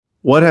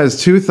What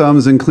has two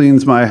thumbs and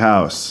cleans my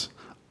house?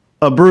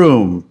 A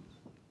broom.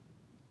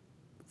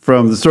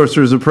 From The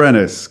Sorcerer's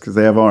Apprentice, because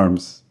they have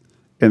arms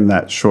in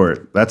that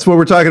short. That's what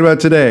we're talking about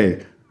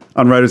today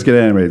on Writers Get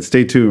Animated.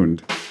 Stay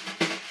tuned.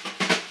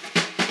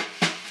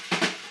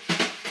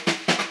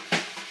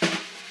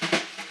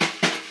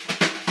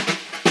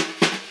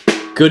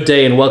 Good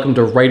day and welcome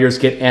to Writers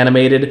Get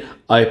Animated,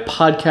 a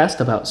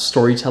podcast about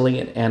storytelling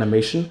and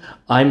animation.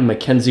 I'm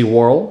Mackenzie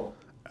Worrell.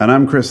 And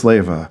I'm Chris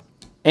Leva.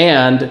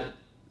 And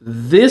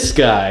this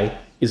guy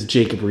is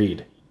Jacob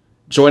Reed,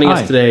 joining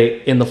us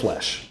today in the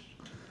flesh.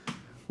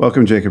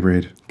 Welcome, Jacob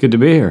Reed. Good to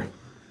be here.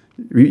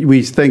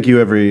 We thank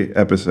you every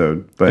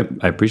episode, but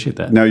I appreciate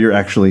that. now you're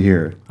actually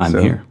here. I'm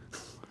here.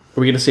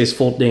 Are we going to say his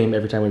full name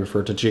every time we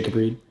refer to Jacob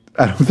Reed?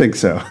 I don't think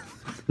so.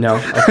 No?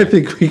 I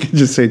think we can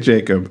just say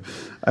Jacob.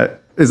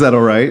 Is that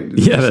all right?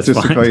 Yeah, that's just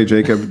fine. to call you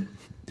Jacob.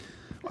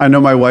 I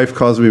know my wife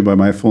calls me by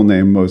my full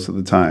name most of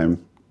the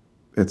time.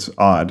 It's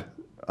odd,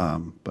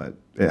 but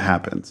it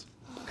happens.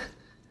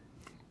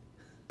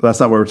 But that's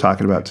not what we're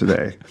talking about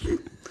today.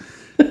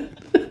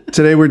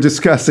 Today we're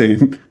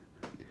discussing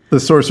The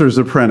Sorcerer's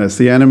Apprentice,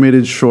 the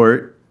animated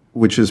short,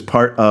 which is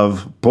part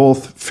of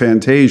both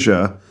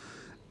Fantasia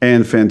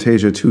and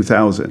Fantasia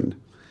 2000.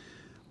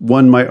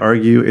 One might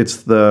argue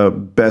it's the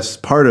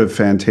best part of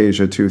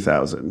Fantasia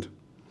 2000.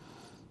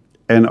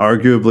 And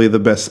arguably the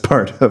best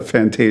part of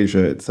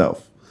Fantasia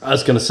itself. I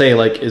was going to say,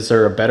 is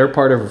there a better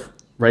part of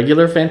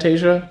regular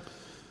Fantasia?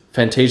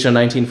 Fantasia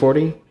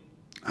 1940?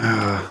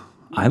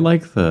 I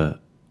like the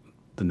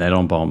Net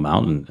on Ball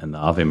Mountain and the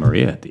Ave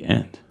Maria at the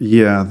end.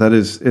 Yeah, it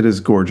is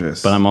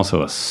gorgeous. But I'm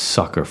also a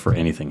sucker for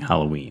anything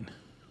Halloween.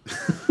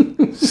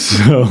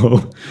 So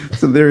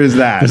there is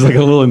that. there's like a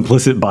little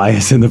implicit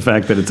bias in the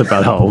fact that it's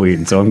about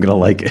Halloween, so I'm going to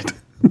like it.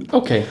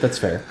 Okay, that's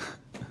fair.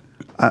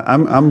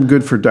 I'm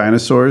good for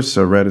dinosaurs,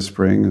 so Red of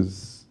Spring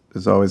is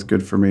always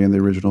good for me in the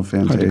original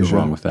Fantasia. Hard to go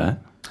wrong with that.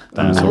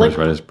 Dinosaurs,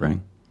 Red as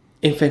Spring.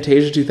 In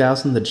Fantasia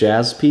 2000, the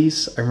jazz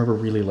piece, I remember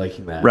really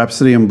liking that.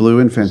 Rhapsody in Blue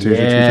in Fantasia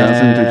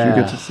 2000. Did you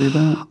get to see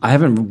that? I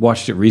haven't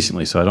watched it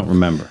recently, so I don't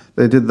remember.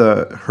 They did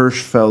the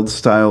Hirschfeld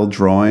style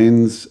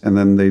drawings, and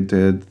then they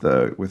did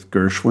with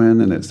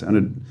Gershwin, and it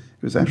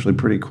was actually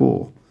pretty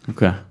cool.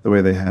 Okay. The way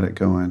they had it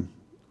going.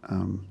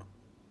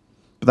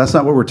 But that's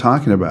not what we're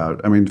talking about.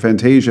 I mean,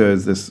 Fantasia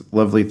is this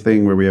lovely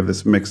thing where we have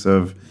this mix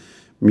of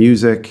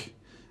music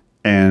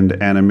and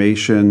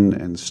animation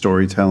and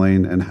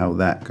storytelling and how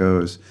that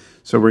goes.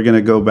 So we're going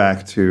to go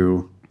back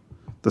to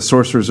The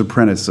Sorcerer's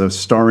Apprentice, a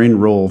starring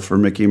role for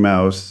Mickey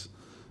Mouse.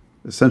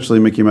 Essentially,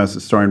 Mickey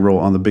Mouse's starring role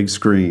on the big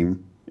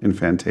screen in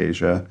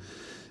Fantasia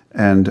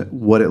and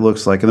what it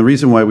looks like. And the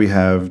reason why we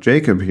have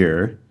Jacob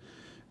here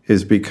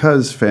is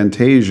because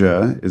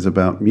Fantasia is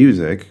about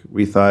music.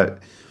 We thought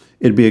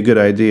it'd be a good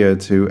idea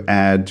to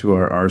add to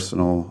our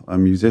arsenal a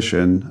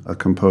musician, a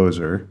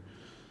composer,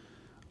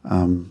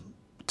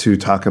 to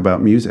talk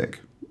about music.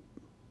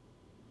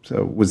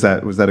 So was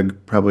that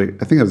probably?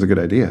 I think that was a good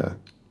idea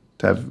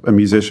to have a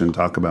musician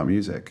talk about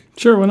music.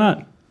 Sure, why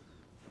not?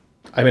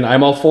 I mean,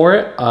 I'm all for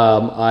it.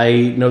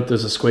 I note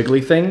there's a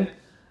squiggly thing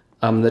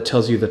that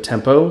tells you the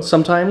tempo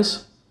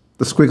sometimes.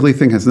 The squiggly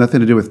thing has nothing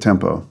to do with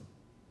tempo.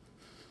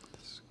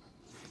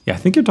 Yeah, I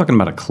think you're talking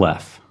about a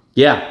clef.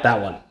 Yeah,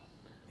 that one.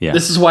 Yeah.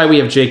 This is why we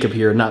have Jacob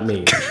here, not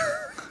me.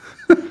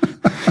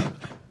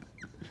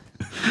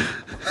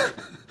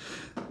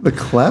 The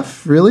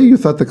clef? Really? You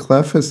thought the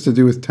clef has to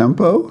do with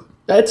tempo?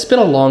 It's been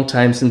a long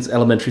time since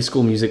elementary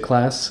school music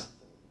class.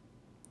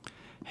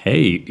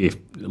 Hey, if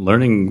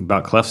learning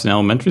about clefs in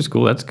elementary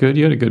school, that's good.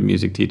 You had a good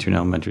music teacher in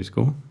elementary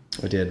school.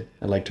 I did.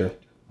 I liked her.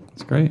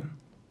 That's great.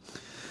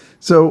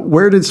 So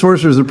where did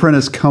Sorcerer's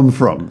Apprentice come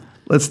from?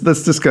 Let's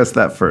discuss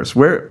that first.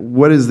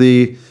 What is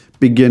the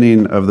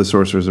beginning of The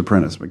Sorcerer's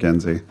Apprentice,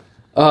 Mackenzie?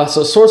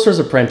 So Sorcerer's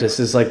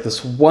Apprentice is like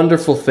this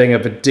wonderful thing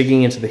I've been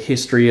digging into the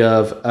history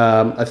of.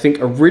 I think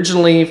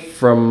originally,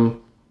 from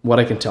what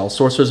I can tell,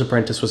 Sorcerer's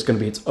Apprentice was going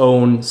to be its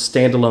own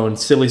standalone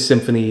Silly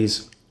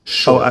Symphonies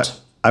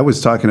short. I was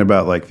talking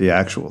about like the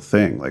actual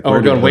thing. Like we're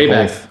going way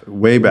back.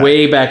 Way back.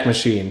 Way back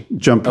machine.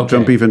 Jump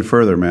even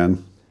further,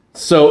 man.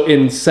 So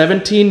in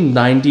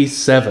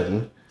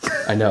 1797,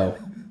 I know,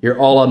 you're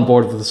all on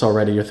board with this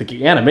already. You're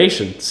thinking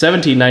animation,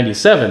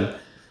 1797.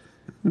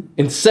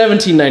 In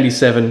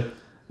 1797,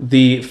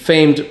 the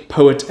famed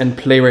poet and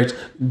playwright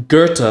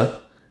Goethe,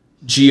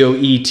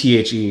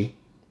 Goethe,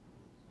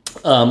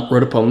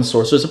 wrote a poem, The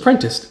Sorcerer's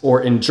Apprentice,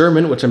 or in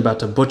German, which I'm about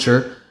to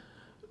butcher,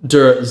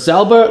 Der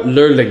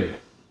Zauberlehrling.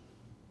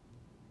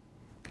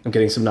 I'm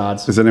getting some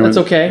nods. Is anyone,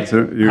 That's okay.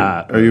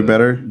 Are you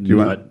better? Do you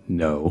want?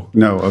 No.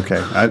 No,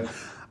 okay.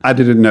 I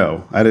didn't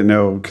know. I didn't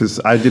know because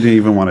I didn't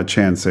even want to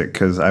chance it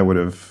because I would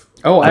have.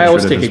 Oh, I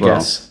always take a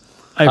guess.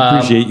 I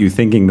appreciate you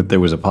thinking that there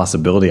was a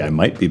possibility I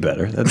might be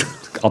better.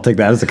 I'll take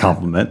that as a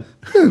compliment.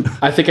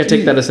 I think I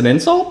take that as an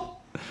insult.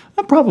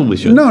 I probably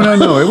should. No.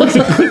 It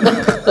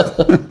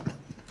wasn't.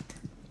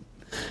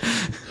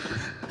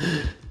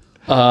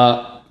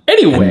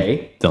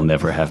 Anyway. They'll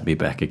never have me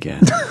back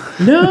again.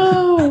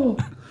 No.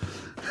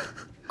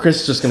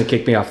 Chris is just going to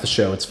kick me off the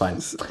show. It's fine.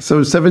 So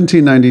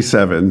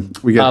 1797,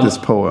 we get this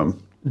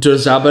poem. Der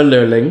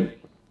Zauberlehrling.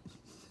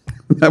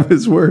 That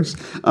was worse.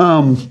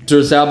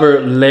 Der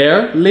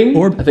Zauberlehrling.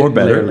 Or I think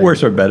better. Lehrling.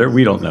 Worse or better.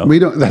 We don't know. We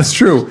don't. That's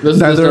true. There's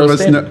Neither no of us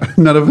know. standard.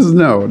 None of us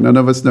know. None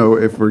of us know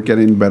if we're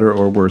getting better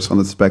or worse on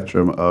the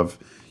spectrum of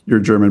your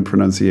German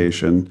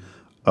pronunciation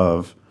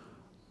of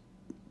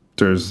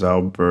Der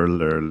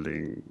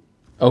Zauberlehrling.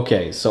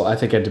 Okay, so I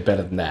think I did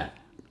better than that.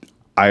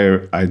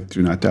 I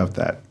do not doubt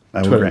that.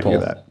 I will Twitter grant poll. you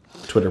that.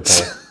 Twitter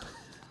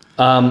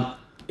poll.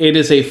 It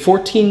is a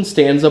 14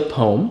 stanza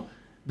poem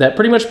that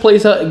pretty much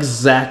plays out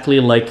exactly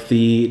like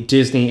the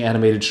Disney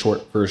animated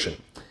short version.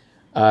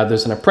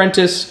 There's an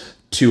apprentice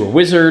to a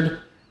wizard,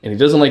 and he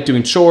doesn't like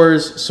doing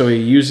chores, so he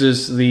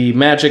uses the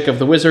magic of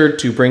the wizard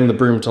to bring the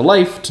broom to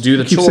life to do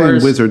the Keep chores.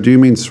 saying wizard. Do you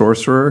mean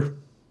sorcerer?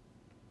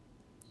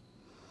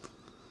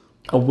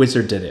 A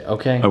wizard did it,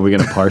 okay? Are we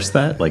going to parse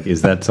that? Like,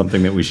 is that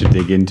something that we should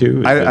dig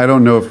into? I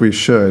don't know if we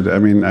should. I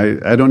mean,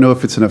 I don't know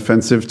if it's an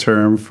offensive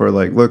term for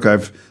like, look,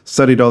 I've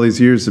studied all these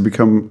years to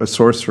become a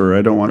sorcerer.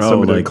 I don't want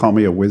somebody like- to call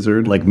me a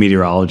wizard. like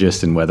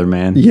meteorologist and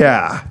weatherman.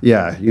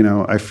 yeah. You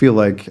know, I feel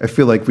like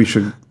we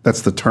should.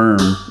 That's the term.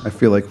 I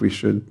feel like we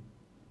should.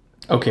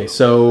 Okay,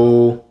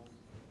 so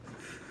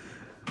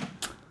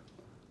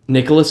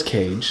Nicolas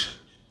Cage.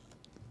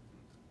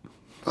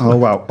 Oh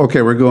wow.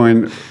 Okay, we're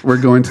going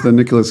to the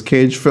Nicolas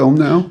Cage film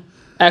now.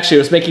 Actually, I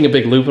was making a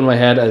big loop in my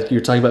head. You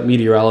were talking about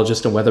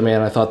meteorologist and weatherman.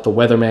 I thought the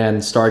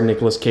weatherman starring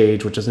Nicolas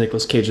Cage, which is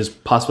Nicolas Cage's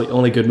possibly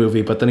only good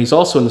movie, but then he's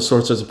also in The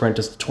Sorcerer's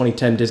Apprentice, the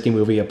 2010 Disney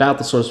movie about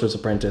the Sorcerer's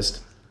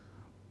Apprentice.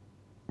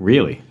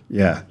 Really?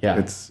 Yeah. Yeah.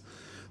 It's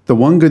the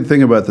one good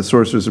thing about the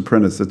Sorcerer's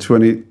Apprentice.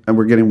 And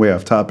we're getting way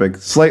off topic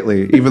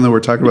slightly, even though we're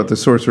talking about the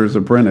Sorcerer's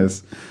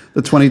Apprentice.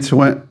 The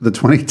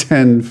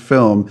 2010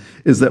 film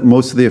is that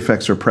most of the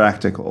effects are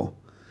practical.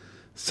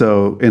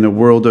 So in a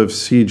world of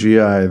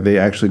CGI, they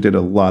actually did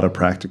a lot of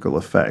practical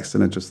effects,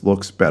 and it just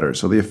looks better.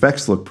 So the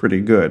effects look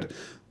pretty good.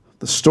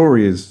 The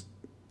story is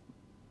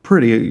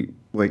pretty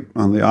like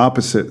on the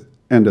opposite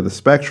end of the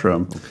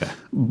spectrum. Okay.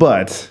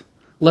 But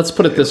Let's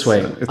put it this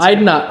way.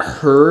 I'd not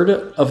heard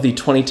of the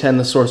 2010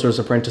 The Sorcerer's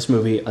Apprentice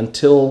movie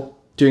until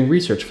doing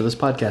research for this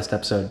podcast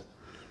episode.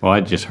 Well,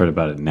 I just heard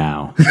about it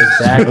now.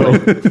 Exactly.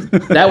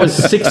 That was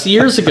 6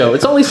 years ago.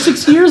 It's only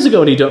 6 years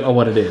ago and you don't know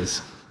what it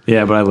is.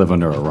 Yeah, but I live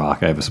under a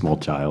rock. I have a small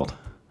child.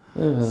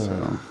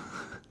 so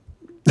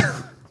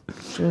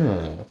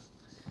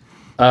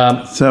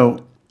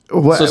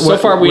So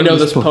far we know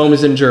this poem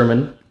is in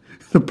German.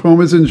 The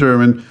poem is in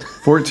German,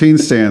 14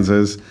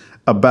 stanzas,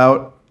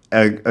 about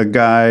a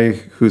guy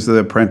who's the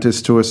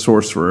apprentice to a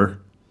sorcerer.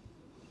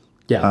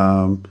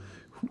 Yeah.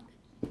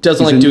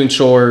 Doesn't like doing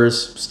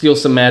chores,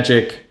 steals some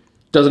magic,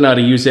 doesn't know how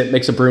to use it,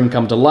 makes a broom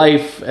come to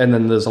life, and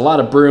then there's a lot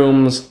of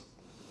brooms.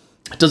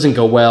 It doesn't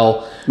go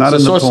well. Not So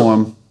in the sorcerer-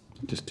 poem.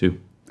 Just two.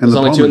 And There's the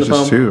only poem two in is the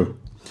just poem? two.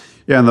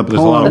 Yeah, in the a lot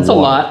poem. of That's a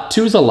water. lot.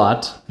 Two's a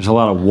lot. There's a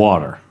lot of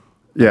water.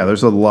 Yeah,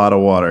 there's a lot of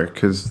water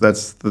because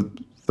that's the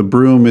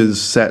broom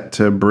is set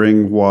to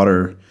bring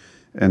water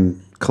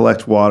and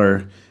collect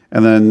water,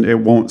 and then it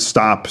won't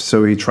stop.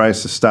 So he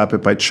tries to stop it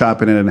by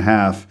chopping it in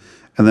half,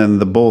 and then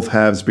the both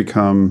halves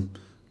become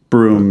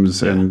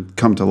brooms and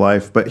come to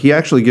life. But he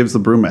actually gives the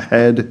broom a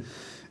head,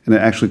 and it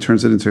actually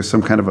turns it into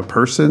some kind of a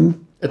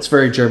person. It's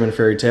very German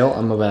fairy tale.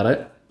 I'm about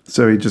it.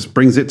 So he just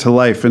brings it to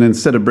life, and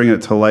instead of bringing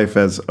it to life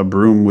as a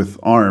broom with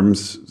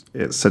arms,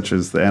 such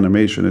as the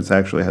animation, it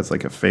actually has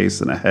like a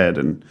face and a head,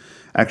 and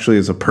actually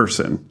is a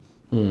person,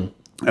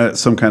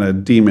 some kind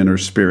of demon or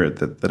spirit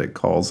that it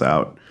calls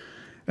out.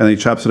 And he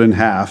chops it in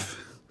half,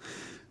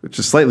 which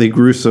is slightly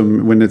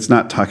gruesome when it's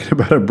not talking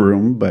about a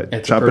broom, but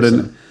It's a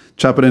person.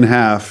 chop it in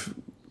half,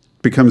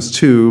 becomes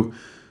two,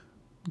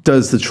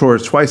 does the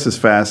chores twice as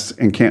fast,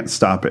 and can't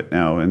stop it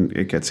now, and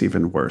it gets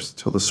even worse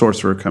till the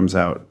sorcerer comes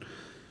out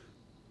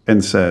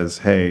and says,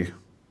 hey,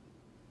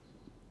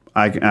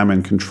 I am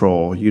in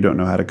control. You don't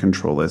know how to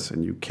control this,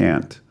 and you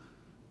can't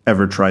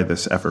ever try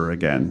this ever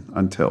again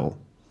until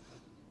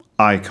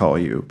I call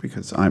you,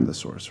 because I'm the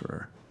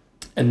sorcerer.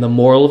 And the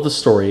moral of the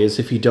story is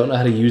if you don't know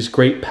how to use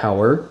great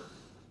power,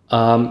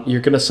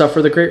 you're going to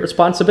suffer the great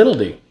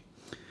responsibility.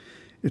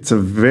 It's a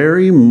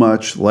very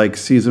much like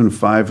season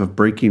 5 of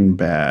Breaking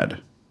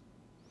Bad,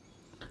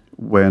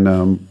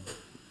 when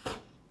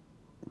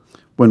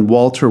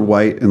Walter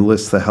White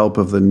enlists the help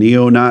of the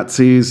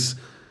neo-Nazis,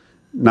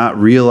 not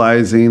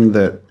realizing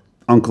that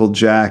Uncle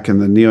Jack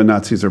and the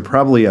neo-Nazis are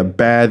probably a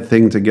bad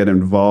thing to get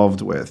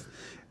involved with.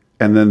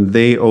 And then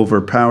they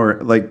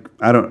overpower, like,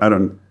 I don't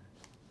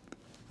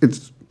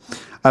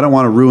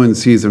want to ruin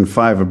season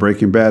 5 of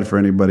Breaking Bad for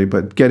anybody,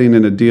 but getting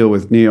in a deal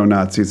with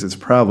neo-Nazis is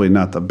probably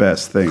not the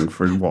best thing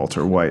for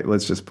Walter White.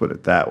 Let's just put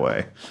it that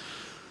way.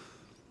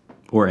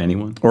 Or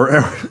anyone. Or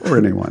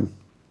anyone.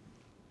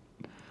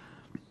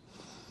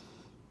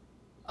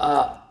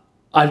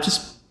 I'm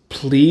just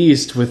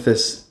pleased with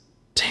this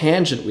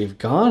tangent we've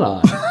gone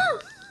on.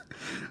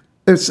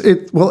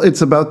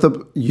 It's about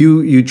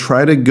you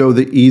try to go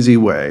the easy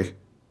way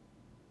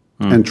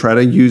and try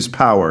to use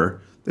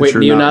power that Wait,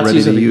 you're not ready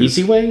neo-Nazis to are the use.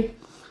 easy way?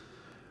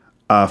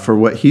 For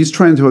what he's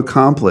trying to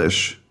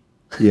accomplish,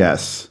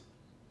 yes.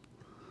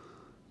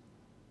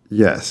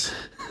 Yes.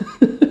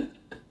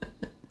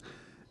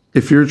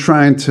 If you're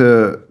trying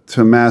to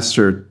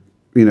master,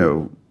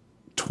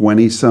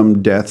 20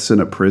 some deaths in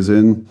a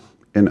prison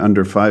in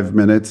under 5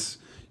 minutes,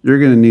 you're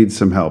going to need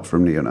some help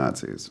from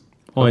neo-Nazis.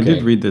 Well, Okay. I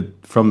did read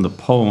that from the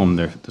poem.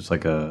 There's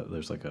like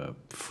a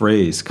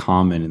phrase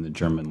common in the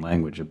German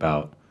language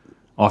about,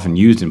 often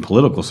used in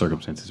political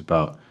circumstances,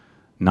 about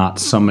not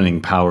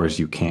summoning powers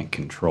you can't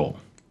control.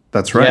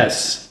 That's right.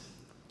 Yes.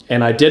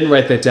 And I didn't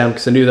write that down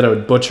because I knew that I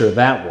would butcher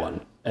that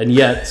one. And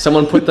yet,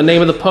 someone put the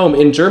name of the poem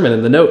in German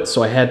in the notes,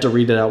 so I had to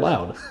read it out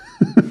loud.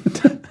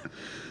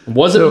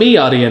 Wasn't me,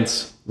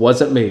 audience.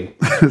 Wasn't me.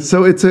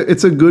 So it's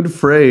a good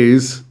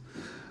phrase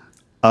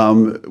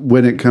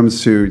when it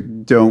comes to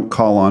don't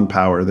call on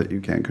power that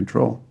you can't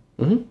control.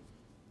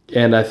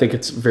 And I think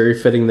it's very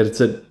fitting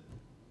that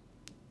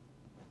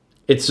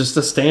it's just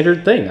a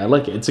standard thing. I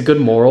like it. It's a good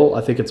moral.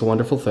 I think it's a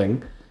wonderful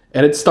thing.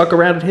 And it stuck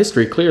around in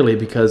history, clearly,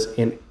 because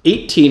in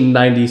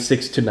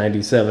 1896 to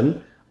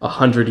 97,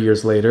 100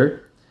 years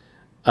later,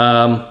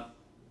 Le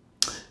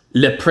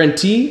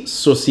Printemps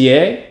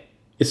Saucier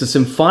is a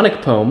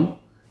symphonic poem.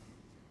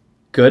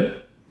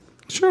 Good?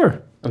 Sure.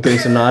 I'm getting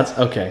some nods?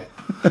 Okay.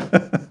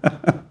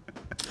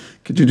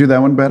 Could you do that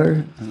one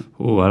better?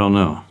 Oh, I don't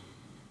know.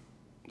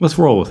 Let's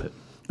roll with it.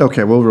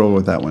 Okay, we'll roll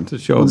with that one. To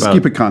show Let's about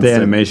keep it the constant.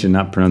 animation,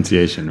 not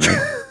pronunciation,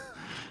 right?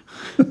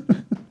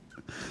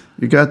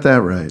 You got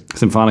that right.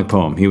 Symphonic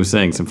poem. He was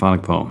saying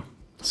symphonic poem.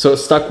 So it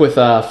stuck with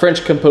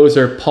French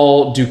composer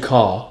Paul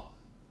Dukas.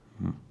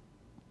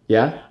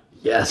 Yeah?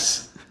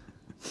 Yes.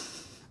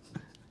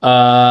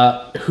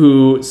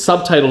 Who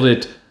subtitled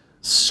it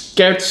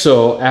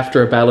Scherzo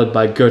after a ballad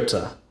by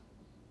Goethe.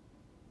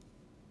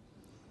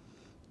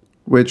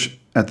 Which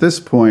at this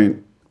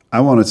point,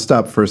 I want to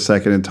stop for a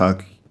second and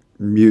talk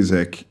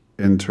music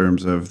in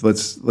terms of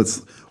let's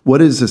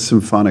what is a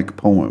symphonic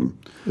poem?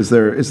 Is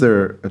there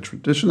a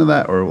tradition of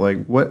that, or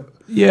like what?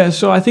 Yeah,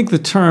 so I think the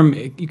term,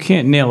 you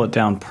can't nail it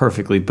down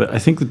perfectly, but I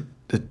think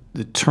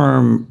the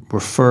term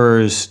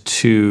refers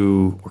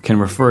to, or can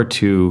refer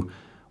to,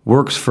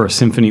 works for a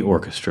symphony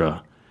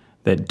orchestra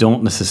that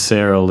don't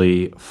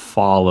necessarily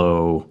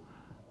follow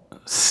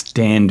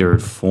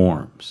standard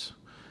forms.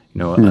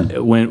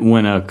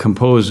 When a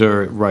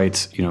composer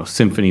writes,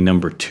 Symphony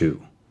Number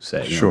 2,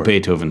 say, Sure.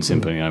 Beethoven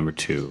Symphony Number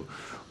 2,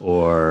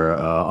 or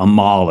a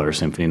Mahler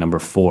Symphony Number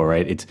 4,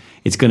 right?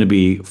 It's going to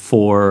be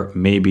 4,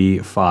 maybe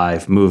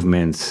 5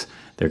 movements.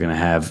 They're going to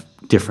have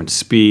different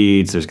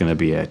speeds. There's going to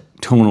be a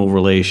tonal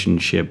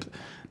relationship,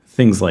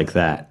 things like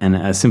that. And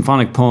a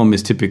symphonic poem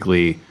is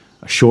typically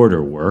a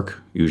shorter work,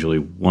 usually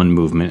one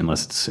movement,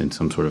 unless it's in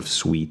some sort of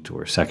suite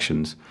or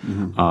sections.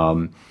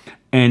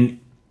 And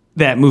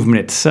that movement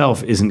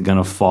itself isn't going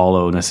to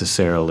follow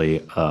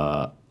necessarily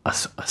a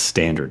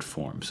standard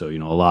form. So, a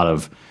lot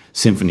of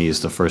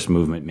symphonies, the first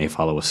movement may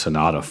follow a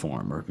sonata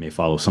form or may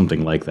follow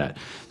something like that.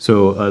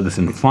 So the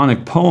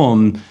symphonic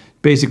poem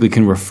basically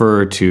can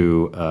refer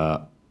to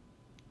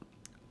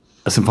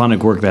a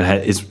symphonic work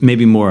that is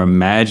maybe more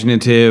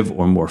imaginative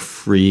or more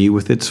free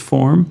with its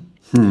form,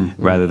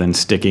 rather than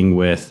sticking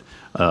with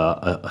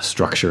a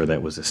structure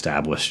that was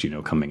established,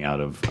 coming out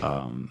of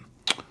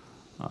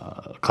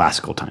a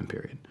classical time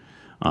period.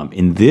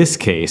 In this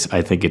case,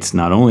 I think it's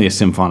not only a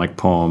symphonic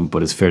poem,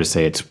 but it's fair to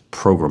say it's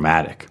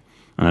programmatic.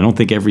 And I don't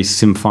think every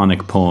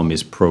symphonic poem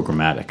is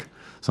programmatic.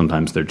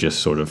 Sometimes they're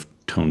just sort of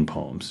tone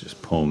poems,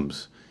 just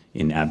poems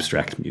in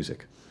abstract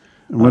music.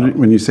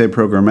 When you say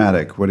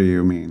programmatic, what do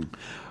you mean?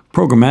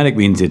 Programmatic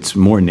means it's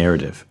more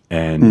narrative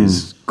and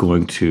is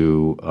going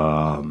to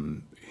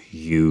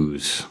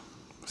use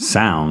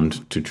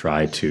sound to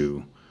try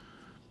to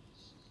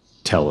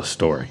tell a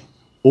story,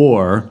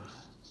 or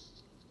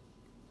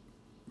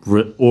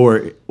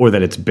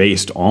that it's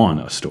based on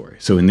a story.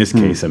 So in this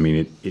case, I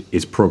mean, it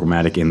is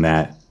programmatic in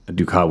that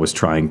Dukas was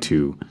trying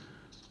to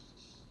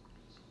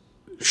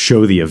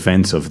show the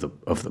events of the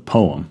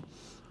poem.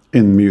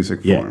 In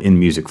music form. Yeah, in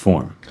music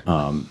form.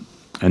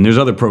 And there's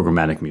other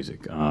programmatic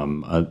music.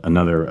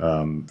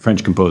 Another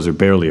French composer,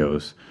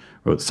 Berlioz,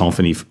 wrote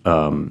Symphonie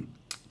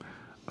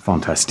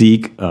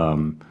Fantastique,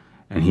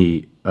 and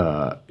he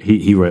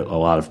wrote a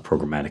lot of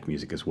programmatic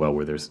music as well,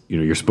 where there's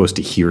you're supposed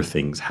to hear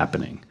things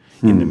happening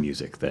in the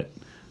music that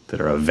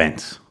are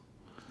events.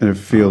 And it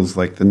feels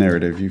like the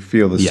narrative. You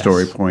feel the Yes.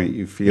 story point.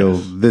 You feel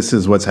this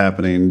is what's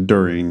happening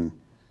during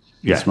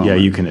this moment.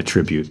 Yeah, you can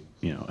attribute.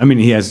 I mean,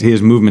 he has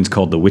movements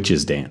called the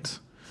witches' dance,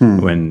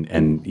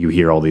 and you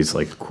hear all these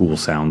like cool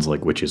sounds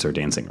like witches are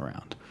dancing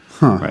around,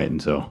 right?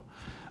 And so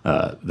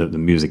the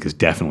music is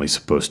definitely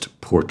supposed to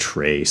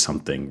portray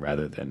something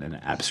rather than an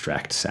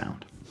abstract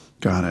sound.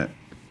 Got it.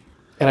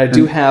 And I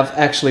do have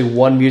actually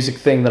one music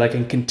thing that I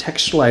can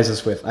contextualize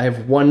this with. I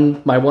have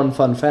my one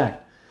fun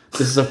fact.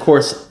 This is, of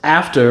course,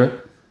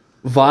 after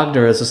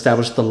Wagner has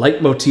established the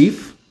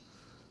leitmotif,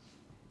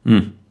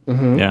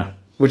 Yeah.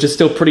 which is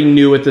still pretty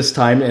new at this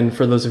time. And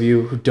for those of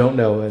you who don't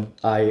know, and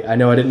I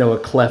know I didn't know a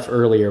clef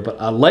earlier, but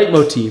a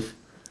leitmotif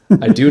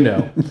I do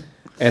know.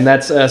 and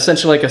that's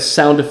essentially like a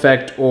sound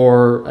effect,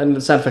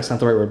 and sound effect's not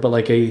the right word, but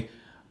like a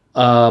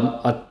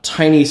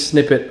tiny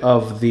snippet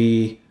of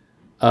the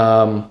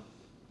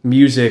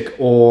music,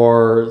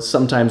 or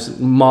sometimes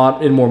in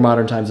more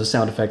modern times a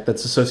sound effect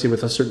that's associated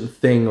with a certain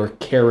thing or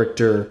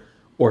character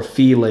or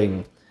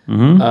feeling.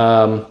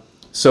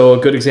 So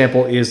a good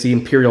example is the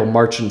Imperial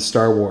March in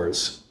Star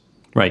Wars.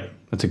 Right.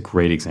 That's a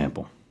great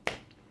example.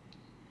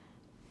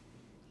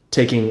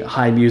 Taking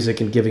high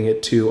music and giving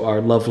it to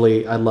our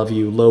lovely, I love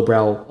you,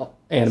 lowbrow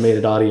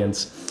animated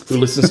audience who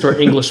listens to our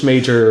English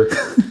major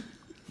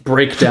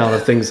breakdown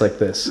of things like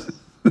this.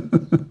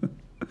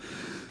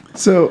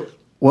 So,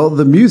 well,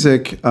 the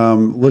music,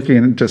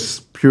 looking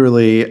just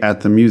purely at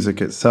the music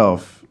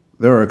itself,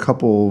 there are a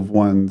couple of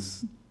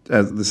ones,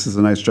 as this is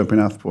a nice jumping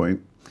off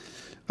point,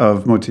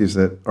 of motifs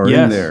that are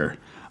in there.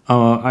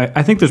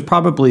 I think there's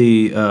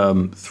probably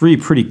 3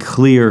 pretty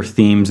clear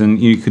themes, and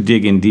you could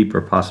dig in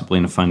deeper possibly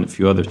and find a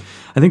few others.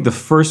 I think the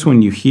first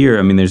one you hear,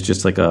 I mean, there's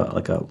just like a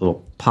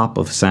little pop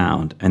of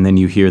sound, and then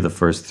you hear the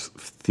first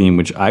theme,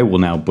 which I will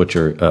now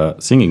butcher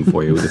singing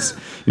for you. It's,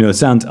 it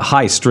sounds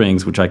high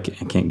strings, which I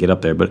can't get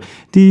up there, but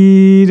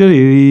dee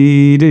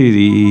dee dee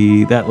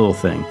dee, that little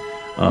thing.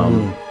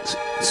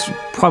 It's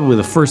probably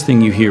the first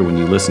thing you hear when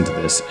you listen to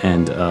this,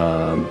 and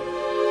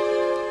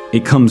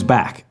it comes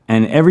back.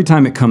 And every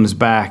time it comes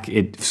back,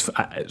 it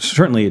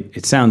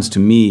sounds to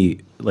me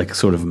like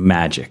sort of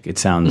magic. It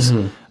sounds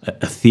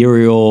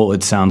ethereal.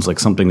 It sounds like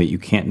something that you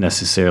can't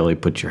necessarily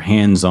put your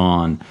hands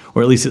on,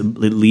 or at least it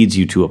leads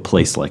you to a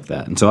place like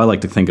that. And so I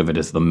like to think of it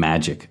as the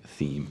magic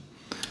theme.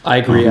 I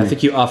agree. I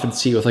think you often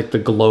see it with like the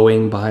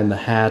glowing behind the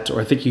hat,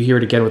 or I think you hear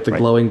it again with the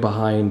glowing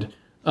behind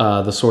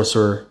the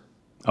sorcerer.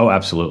 Oh,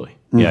 absolutely.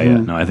 Yeah.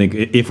 No, I think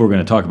if we're going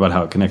to talk about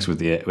how it connects with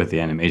the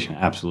animation,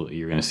 absolutely,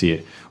 you're going to see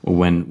it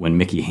when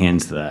Mickey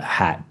hands the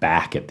hat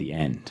back at the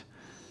end,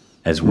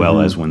 as well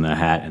as when the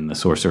hat and the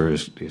sorcerer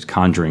is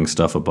conjuring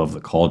stuff above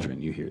the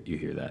cauldron. You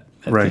hear that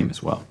theme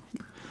as well,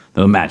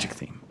 the magic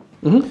theme.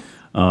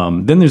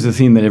 Then there's the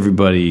theme that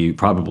everybody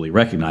probably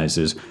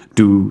recognizes,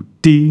 do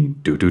dee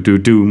do do do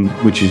do,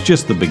 which is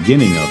just the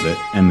beginning of it,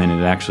 and then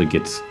it actually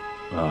gets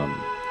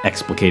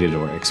explicated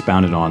or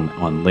expounded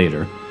on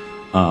later.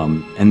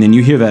 And then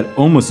you hear that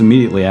almost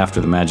immediately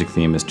after the magic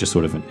theme is just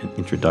sort of an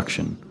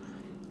introduction.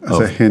 As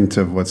a hint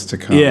of what's to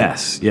come.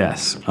 Yes.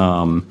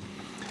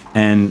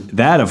 And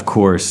that, of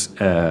course,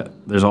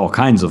 there's all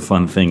kinds of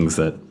fun things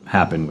that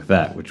happen with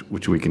that,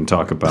 which we can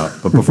talk about.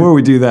 But before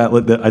we do that,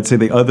 I'd say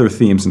the other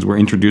theme, since we're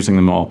introducing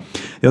them all,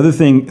 the other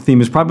theme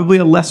is probably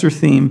a lesser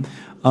theme,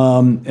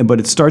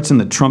 but it starts in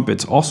the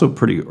trumpets also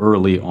pretty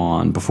early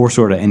on, before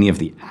sort of any of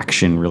the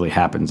action really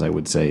happens, I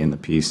would say, in the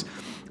piece.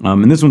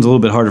 And this one's a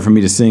little bit harder for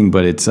me to sing,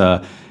 but it's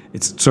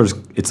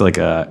like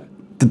a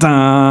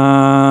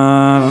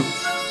da-da,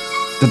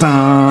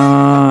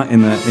 da-da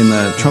in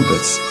the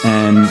trumpets,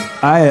 and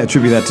I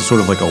attribute that to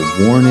sort of like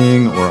a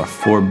warning or a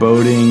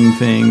foreboding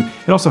thing.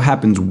 It also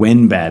happens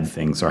when bad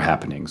things are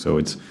happening, so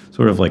it's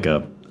sort of like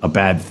a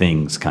bad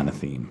things kind of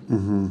theme.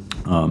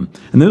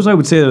 And those, I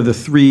would say, are the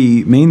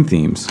 3 main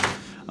themes.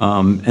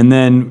 And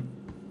then,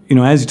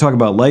 as you talk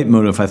about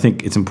leitmotif, I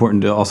think it's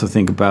important to also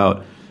think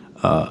about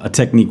a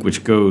technique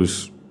which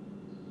goes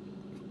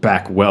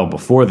back well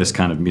before this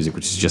kind of music,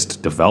 which is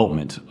just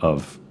development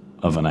of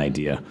an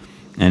idea.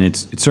 And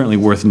it's certainly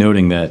worth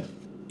noting that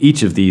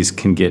each of these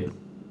can get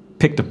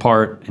picked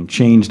apart and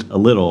changed a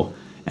little,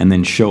 and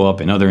then show up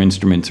in other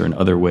instruments or in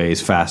other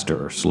ways,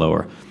 faster or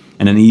slower.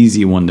 And an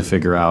easy one to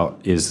figure out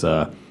is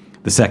the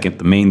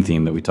main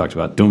theme that we talked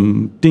about,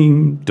 dum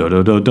ding do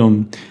do do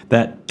dum.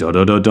 That do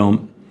do do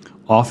dum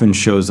often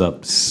shows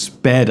up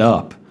sped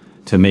up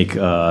to make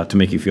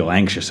you feel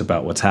anxious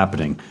about what's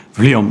happening.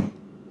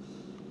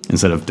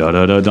 Instead of da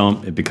da da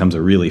dum, it becomes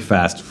a really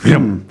fast,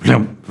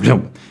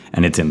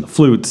 and it's in the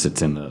flutes,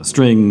 it's in the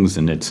strings,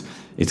 and it's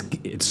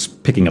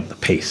picking up the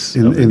pace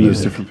of the in music.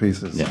 those different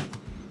pieces. Yeah,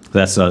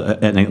 that's a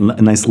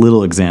nice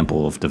little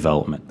example of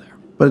development there.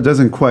 But it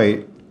doesn't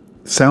quite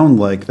sound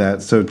like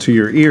that. So to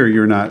your ear,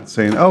 you're not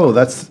saying,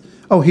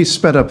 he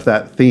sped up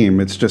that theme.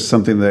 It's just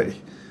something that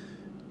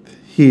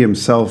he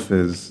himself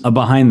is A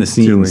behind the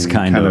scenes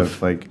kind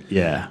of like,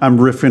 yeah. I'm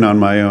riffing on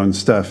my own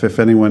stuff. If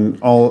anyone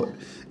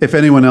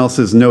else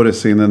is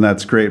noticing, then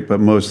that's great. But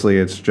mostly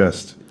it's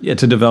just to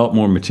develop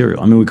more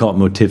material. I mean, we call it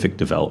motivic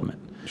development.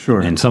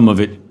 Sure. And some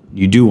of it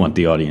you do want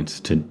the audience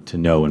to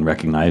know and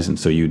recognize, and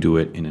so you do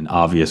it in an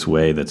obvious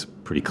way that's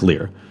pretty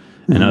clear.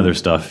 And other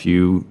stuff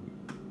you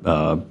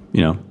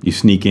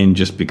sneak in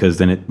just because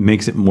then it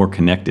makes it more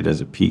connected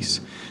as a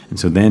piece. And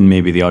so then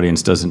maybe the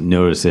audience doesn't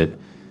notice it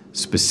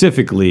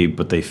specifically,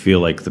 but they feel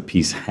like the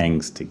piece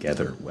hangs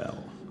together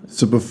well.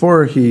 So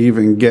before he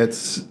even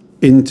gets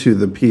into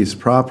the piece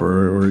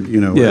proper, or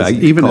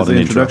even as an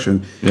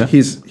introduction,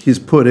 he's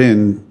put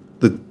in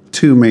the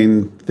 2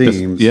 main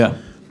themes.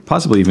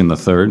 Possibly even the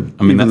third.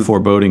 I mean, that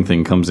foreboding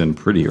thing comes in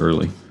pretty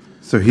early.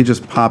 So he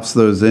just pops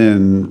those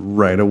in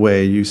right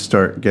away. You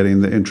start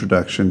getting the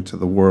introduction to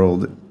the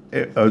world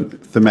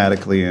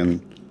thematically and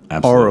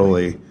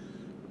orally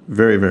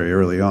very, very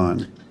early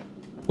on.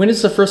 When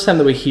is the first time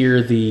that we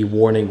hear the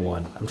warning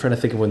one? I'm trying to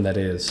think of when that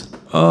is.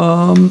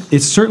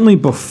 It's certainly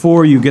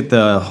before you get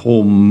the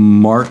whole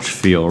march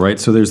feel, right?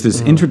 So there's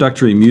this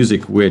introductory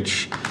music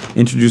which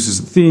introduces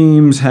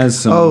themes, has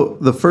some. Oh,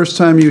 the first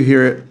time you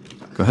hear it,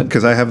 Go ahead.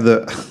 because I have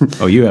the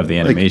Oh, you have the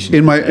like, animation.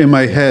 in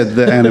my head,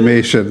 the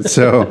animation.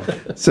 So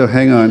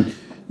hang on.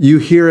 You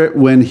hear it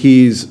when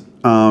he's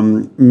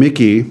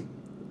Mickey.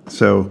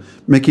 So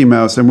Mickey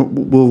Mouse,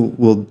 and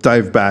we'll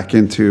dive back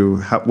into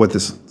what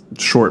this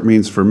short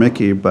means for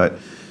Mickey. But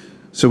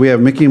so we have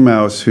Mickey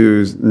Mouse,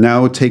 who's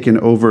now taken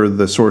over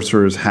the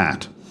sorcerer's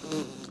hat,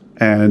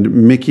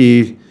 and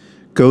Mickey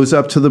goes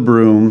up to the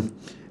broom,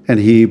 and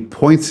he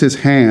points his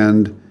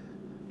hands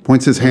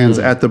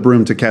at the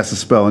broom to cast a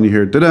spell, and you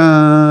hear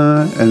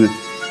da-da, and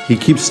he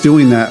keeps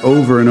doing that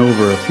over and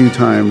over a few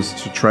times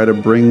to try to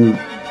bring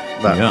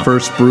that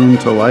first broom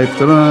to life.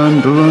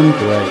 Da-dun, da-dun,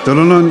 Right.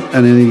 da-dun,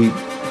 and then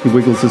he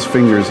wiggles his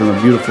fingers in a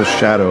beautiful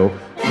shadow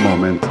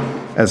moment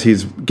as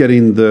he's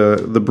getting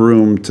the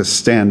broom to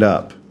stand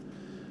up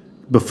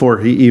before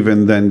he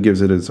even then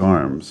gives it his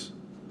arms.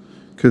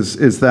 Because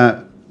is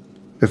that,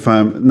 if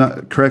I'm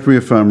not, correct me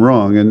if I'm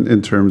wrong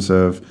in terms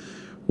of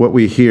what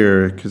we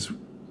hear, because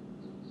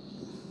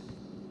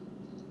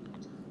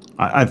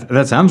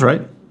That sounds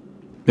right.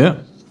 Yeah.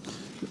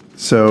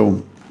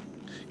 so,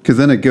 because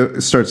then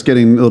it starts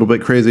getting a little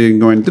bit crazy and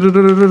going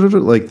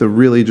like the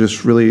really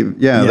just really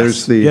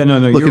There's the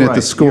looking you're at right.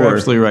 the score. You're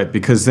absolutely right,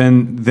 because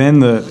then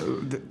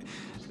the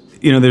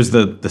there's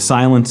the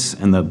silence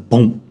and the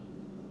boom,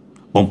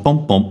 boom,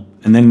 boom, boom,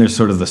 and then there's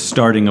sort of the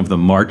starting of the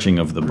marching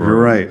of the broom.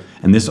 You're right.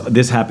 And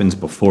this happens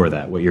before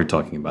that. What you're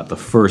talking about, the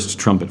first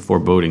trumpet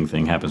foreboding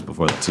thing happens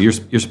before that. So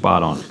you're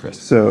spot on, Chris.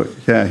 So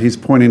yeah, he's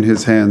pointing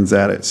his hands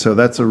at it. So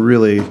that's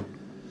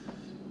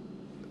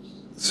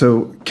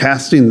so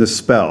casting the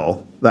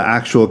spell, the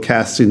actual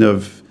casting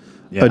of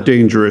Yeah. a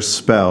dangerous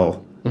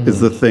spell is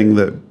the thing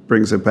that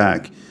brings it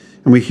back.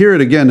 And we hear it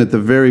again at the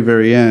very,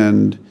 very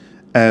end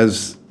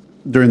as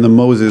during the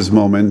Moses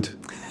moment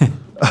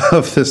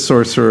of the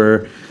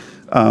sorcerer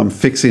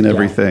fixing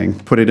everything,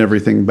 putting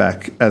everything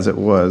back as it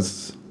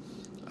was.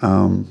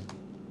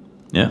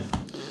 Yeah.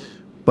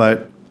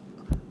 But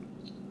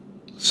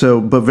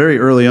very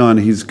early on,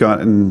 he's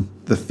gotten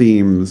the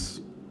themes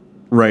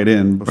right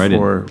in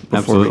before we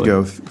Absolutely.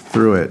 go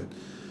through it.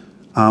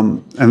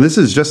 And this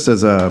is just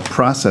as a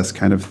process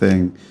kind of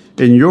thing.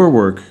 In your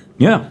work,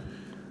 Yeah.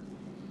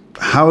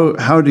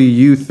 how do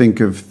you think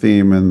of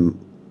theme and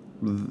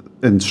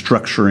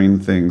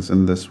structuring things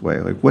in this way?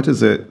 Like, what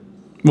is it?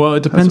 Well,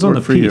 it depends it on work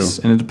the for you? piece,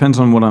 and it depends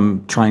on what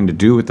I'm trying to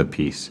do with the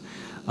piece.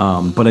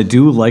 But I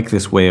do like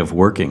this way of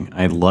working.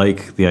 I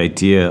like the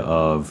idea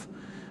of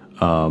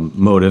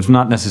motives,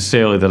 not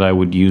necessarily that I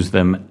would use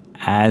them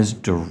as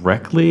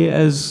directly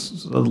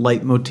as a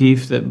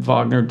leitmotif that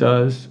Wagner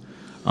does.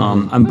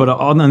 But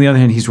on the other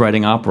hand, he's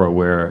writing opera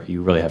where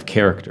you really have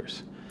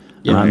characters.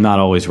 And I'm not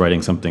always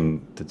writing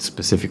something that's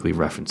specifically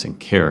referencing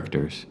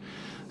characters.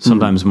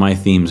 Sometimes my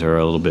themes are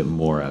a little bit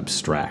more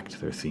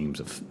abstract. They're themes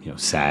of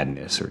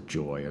sadness or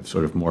joy, of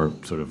sort of more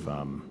sort of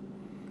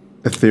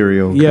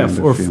Ethereal, yeah, kind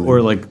of or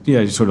feeling.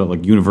 like sort of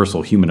like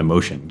universal human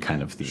emotion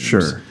kind of themes.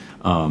 Sure.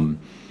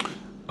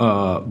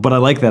 But I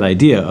like that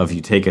idea of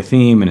you take a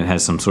theme and it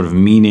has some sort of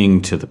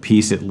meaning to the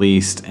piece at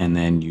least, and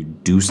then you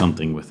do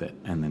something with it,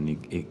 and then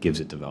it gives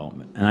it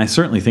development. And I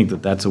certainly think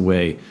that that's a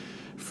way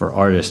for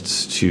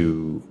artists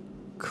to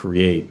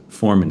create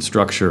form and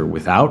structure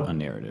without a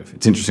narrative.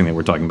 It's interesting that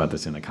we're talking about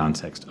this in the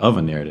context of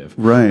a narrative.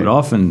 Right. But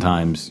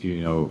oftentimes,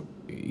 you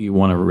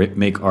want to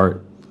make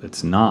art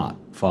that's not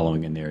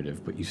following a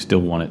narrative, but you still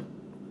want it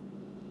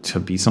to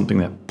be something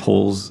that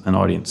pulls an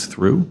audience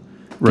through,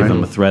 give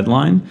them a thread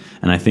line.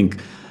 And I think,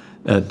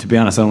 to be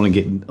honest, I don't want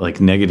to get like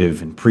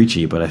negative and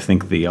preachy, but I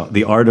think the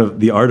art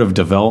of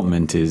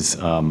development is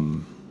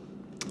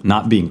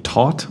not being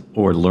taught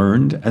or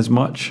learned as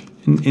much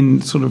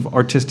in sort of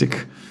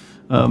artistic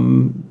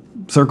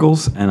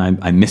circles, and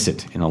I miss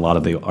it in a lot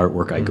of the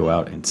artwork I go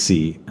out and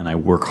see, and I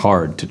work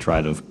hard to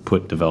try to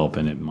put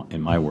development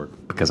in my work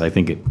because I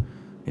think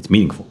it's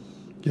meaningful.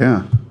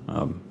 Yeah,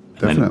 And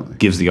definitely. it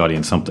gives the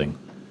audience something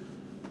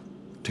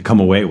to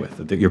come away with.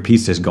 That your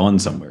piece has gone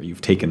somewhere.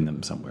 You've taken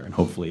them somewhere, and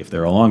hopefully, if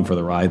they're along for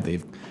the ride,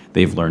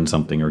 they've learned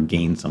something or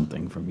gained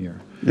something from your.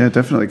 Yeah,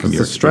 definitely. Because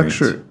your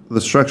the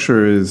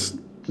structure is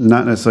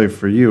not necessarily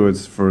for you;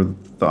 it's for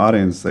the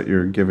audience that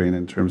you're giving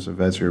in terms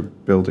of as you're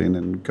building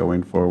and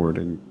going forward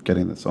and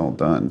getting this all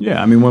done. Yeah,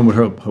 I mean, one would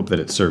hope that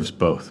it serves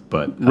both,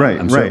 but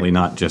I'm certainly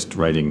not just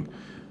writing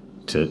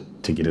to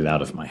get it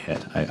out of my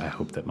head. I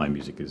hope that my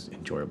music is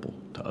enjoyable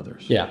to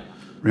others. Yeah.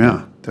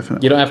 Yeah,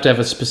 definitely. You don't have to have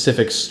a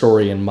specific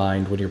story in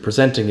mind when you're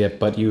presenting it,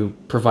 but you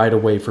provide a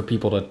way for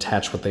people to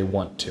attach what they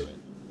want to it.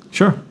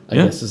 Sure. I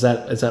guess is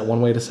that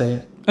one way to say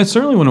it? That's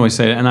certainly one way to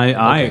say it, and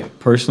I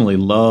personally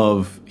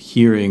love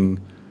hearing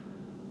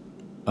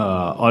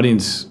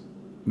audience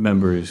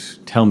members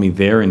tell me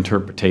their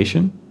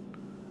interpretation.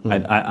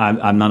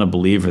 I'm not a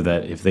believer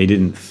that if they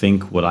didn't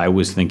think what I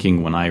was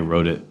thinking when I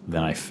wrote it,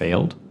 then I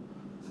failed.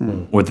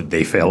 or that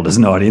they failed as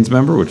an audience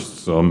member, which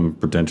some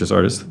pretentious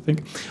artists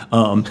think.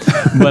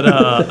 But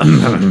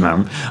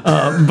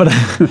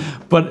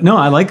but no,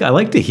 I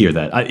like to hear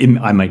that.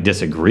 I might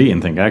disagree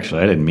and think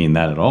actually I didn't mean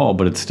that at all,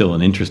 but it's still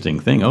an interesting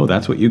thing. Oh,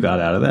 that's what you got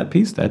out of that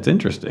piece. That's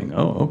interesting.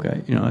 Oh,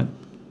 okay.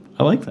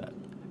 I like that.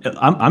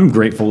 I'm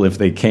grateful if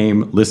they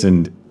came,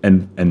 listened,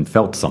 and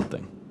felt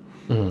something.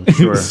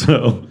 Sure.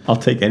 So I'll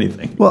take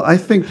anything. Well, I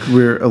think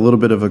we're a little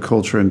bit of a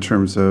culture in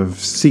terms of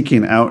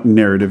seeking out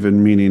narrative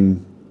and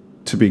meaning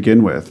to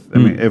begin with. I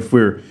mean, if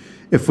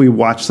we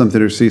watch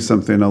something or see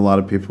something, a lot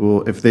of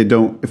people,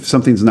 if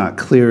something's not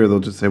clear, they'll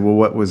just say, well,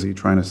 what was he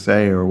trying to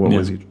say? Or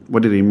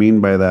what did he mean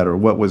by that? Or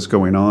what was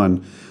going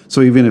on?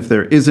 So even if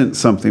there isn't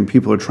something,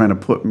 people are trying to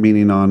put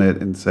meaning on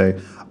it and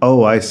say,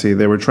 oh, I see.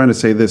 They were trying to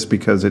say this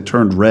because it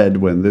turned red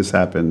when this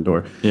happened.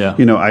 Or,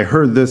 I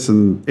heard this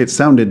and it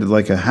sounded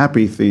like a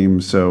happy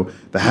theme. So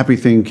the happy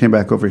theme came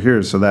back over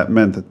here. So that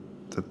meant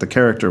that the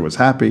character was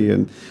happy.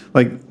 And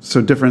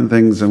so different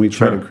things. And we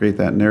try to create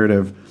that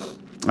narrative.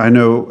 I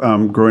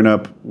know growing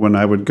up, when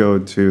I would go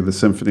to the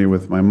symphony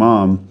with my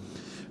mom,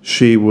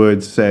 she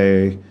would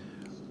say,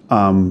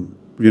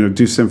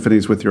 do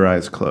symphonies with your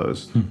eyes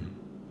closed.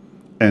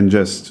 And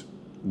just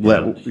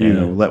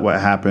let what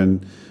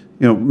happened,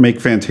 make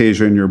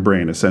Fantasia in your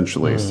brain,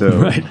 essentially.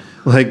 So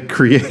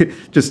create,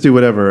 just do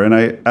whatever. And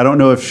I don't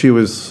know if she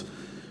was,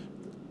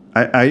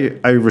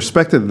 I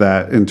respected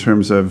that in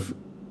terms of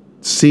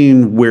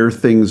seeing where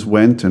things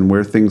went and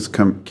where things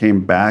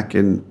came back,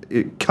 and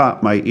it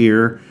caught my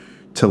ear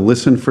to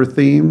listen for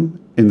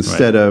theme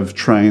instead of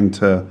trying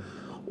to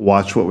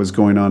watch what was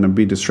going on and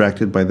be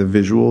distracted by the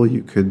visual.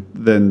 You could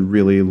then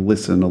really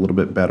listen a little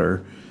bit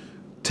better,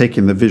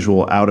 taking the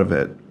visual out of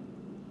it.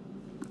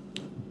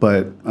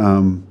 But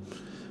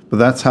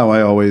that's how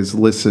I always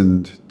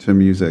listened to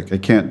music. I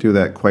can't do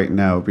that quite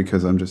now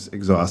because I'm just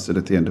exhausted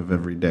at the end of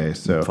every day.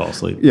 So fall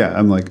asleep. Yeah,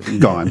 I'm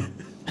gone.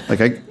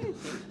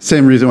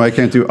 Same reason why I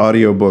can't do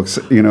audiobooks,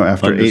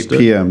 after Understood. 8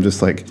 p.m. Just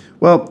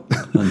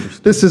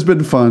this has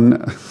been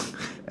fun.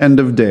 End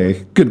of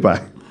day.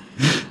 Goodbye.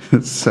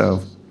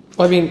 So.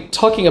 Well, I mean,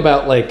 talking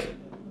about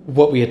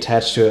what we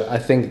attach to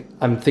it,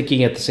 I'm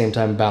thinking at the same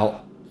time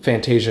about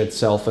Fantasia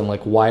itself and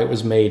why it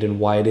was made and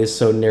why it is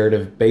so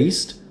narrative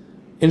based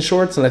in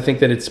shorts. And I think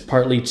that it's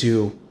partly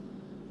to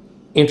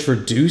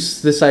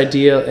introduce this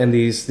idea and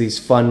these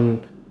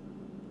fun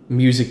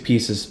music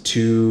pieces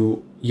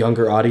to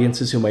younger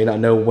audiences who might not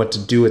know what to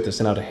do with this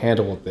and how to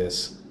handle with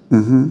this,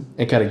 and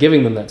kind of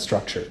giving them that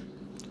structure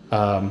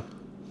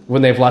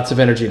when they have lots of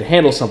energy to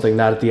handle something,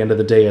 not at the end of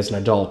the day as an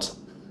adult.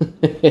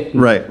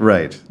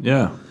 Right.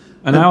 Yeah.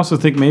 And I also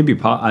think maybe,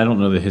 I don't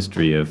know the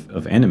history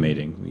of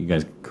animating, you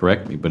guys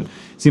correct me, but it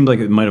seemed like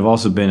it might have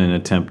also been an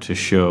attempt to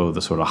show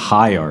the sort of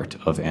high art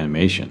of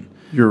animation.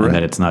 You're right. And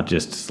that it's not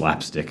just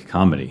slapstick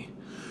comedy.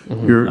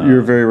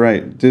 You're very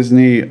right.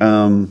 Disney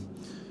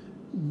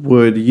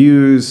would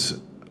use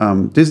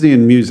Disney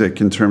and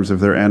music in terms of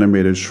their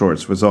animated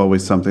shorts was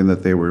always something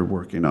that they were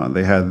working on.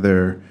 They had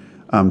their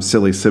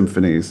silly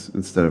symphonies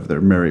instead of their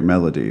merry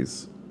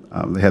melodies.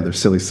 They had their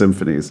silly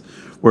symphonies,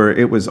 where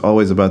it was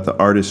always about the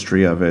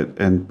artistry of it,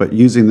 but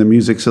using the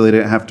music so they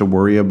didn't have to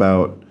worry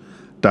about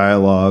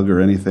dialogue or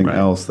anything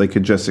else. They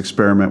could just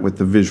experiment with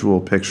the visual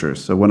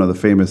pictures. So one of the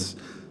famous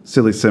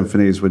silly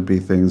symphonies would be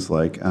things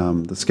like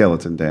the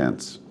Skeleton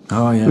Dance.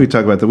 Oh, yeah. We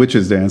talk about the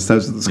Witches Dance.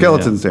 That's the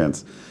Skeletons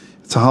Dance.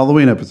 It's a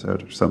Halloween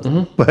episode or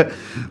something. But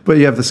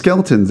you have the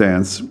Skeleton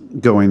Dance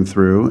going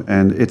through,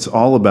 and it's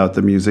all about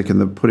the music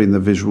and putting the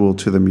visual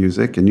to the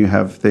music. And you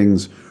have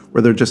things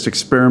where they're just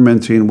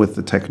experimenting with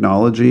the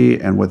technology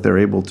and what they're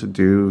able to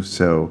do.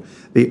 So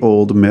the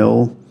Old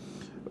Mill,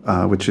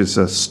 which is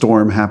a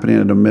storm happening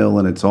at a mill,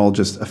 and it's all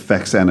just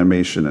effects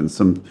animation and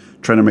some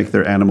trying to make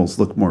their animals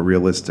look more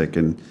realistic.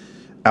 And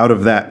out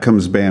of that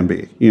comes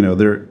Bambi.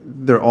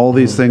 They're all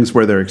these things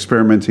where they're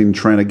experimenting,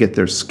 trying to get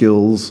their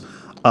skills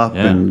up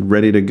and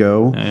ready to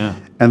go. Yeah.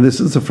 And this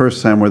is the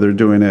first time where they're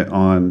doing it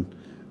on,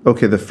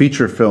 the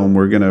feature film,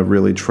 we're going to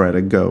really try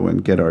to go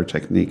and get our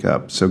technique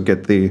up. So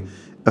get the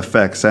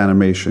effects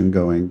animation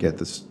going, get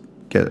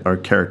our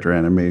character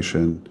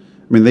animation.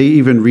 I mean, they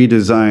even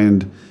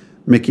redesigned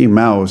Mickey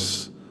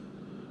Mouse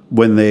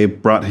when they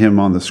brought him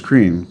on the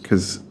screen,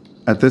 because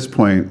at this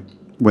point,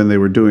 when they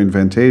were doing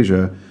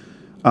Fantasia,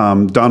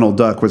 Donald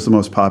Duck was the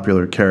most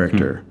popular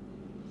character.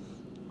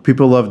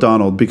 People love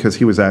Donald because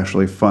he was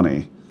actually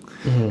funny.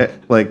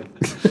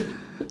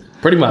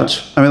 Pretty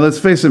much. I mean, let's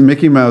face it,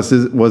 Mickey Mouse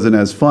wasn't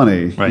as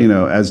funny,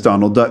 as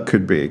Donald Duck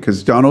could be,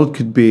 because Donald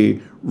could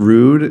be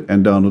rude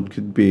and Donald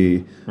could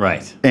be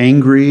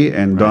angry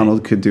and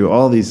Donald could do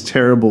all these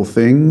terrible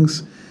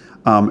things.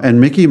 And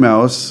Mickey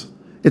Mouse,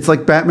 it's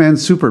like Batman,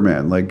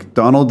 Superman, like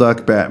Donald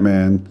Duck,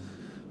 Batman,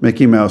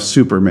 Mickey Mouse,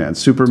 Superman.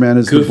 Superman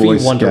is Goofy, the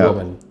Boy Wonder Scout.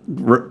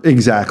 Woman.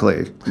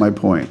 Exactly, my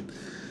point.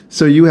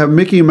 So you have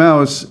Mickey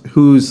Mouse,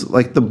 who's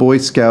like the Boy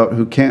Scout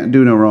who can't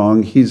do no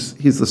wrong. He's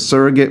the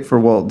surrogate for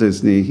Walt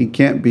Disney. He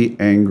can't be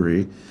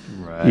angry.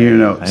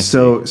 Right.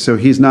 So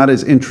he's not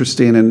as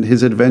interesting, and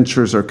his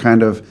adventures are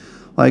kind of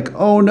like,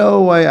 oh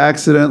no, I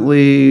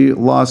accidentally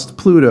lost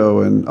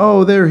Pluto, and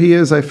oh, there he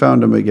is, I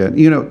found him again.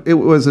 It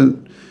was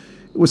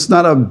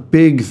not a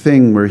big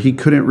thing where he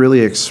couldn't really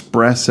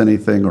express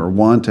anything or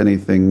want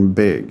anything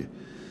big.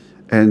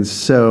 And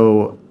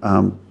so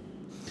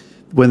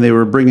when they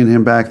were bringing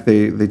him back,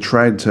 they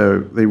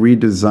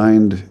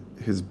redesigned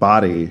his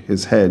body,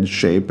 his head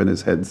shape and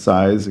his head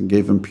size, and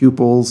gave him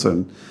pupils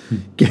and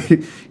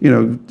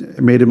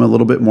made him a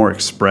little bit more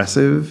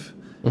expressive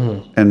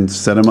and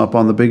set him up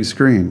on the big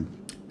screen.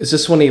 Is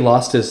this when he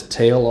lost his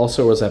tail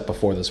also, or was that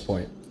before this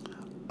point?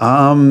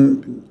 I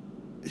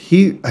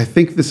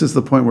think this is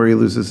the point where he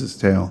loses his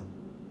tail.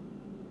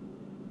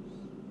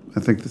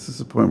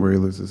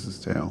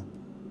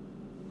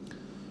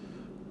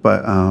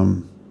 But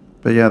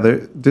yeah,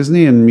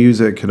 Disney and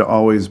music had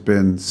always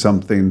been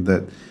something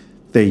that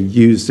they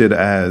used it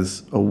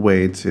as a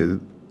way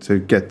to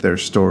get their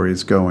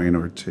stories going,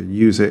 or to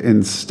use it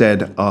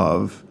instead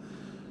of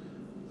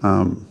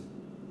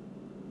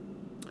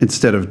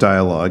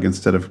dialogue,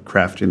 instead of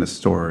crafting a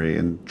story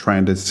and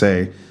trying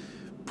to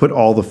put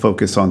all the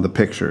focus on the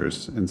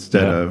pictures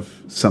instead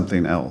of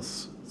something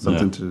else,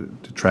 to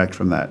detract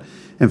from that.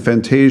 And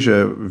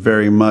Fantasia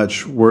very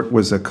much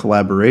was a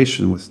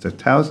collaboration with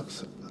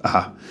Stokowski,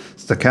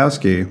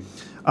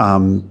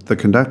 the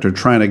conductor,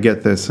 trying to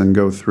get this and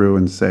go through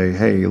and say,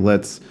 hey,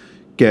 let's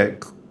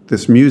get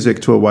this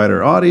music to a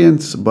wider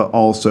audience, but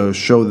also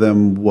show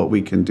them what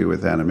we can do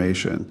with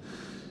animation.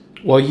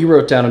 Well, you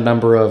wrote down a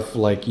number of,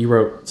 you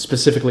wrote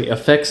specifically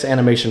effects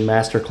animation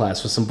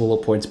masterclass with some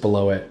bullet points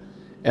below it.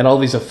 And all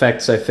these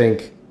effects, I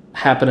think,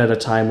 happen at a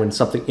time when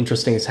something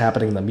interesting is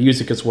happening in the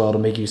music as well, to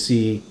make you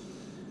see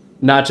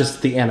not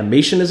just the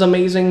animation is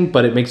amazing,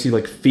 but it makes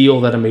you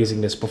feel that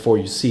amazingness before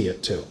you see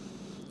it too.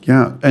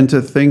 Yeah, and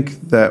to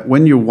think that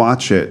when you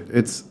watch it,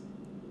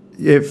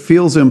 it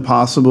feels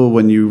impossible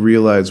when you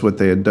realize what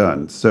they had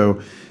done.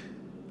 So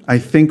I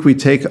think we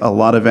take a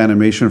lot of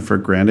animation for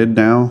granted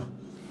now.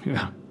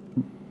 Yeah.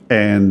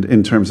 And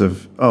in terms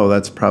of, oh,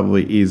 that's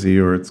probably easy,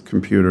 or it's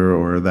computer,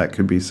 or that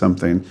could be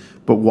something.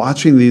 But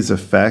watching these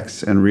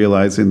effects and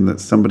realizing that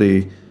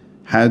somebody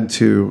had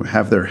to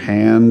have their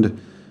hand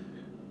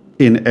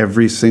in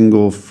every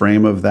single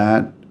frame of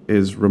that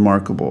is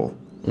remarkable.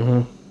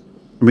 Mm-hmm.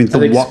 I mean,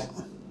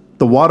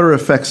 the water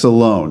effects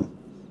alone,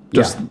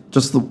 just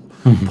the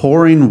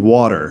pouring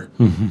water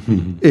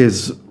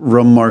is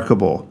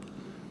remarkable.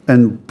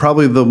 And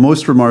probably the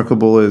most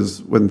remarkable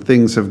is when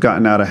things have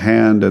gotten out of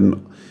hand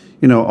and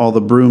all the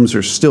brooms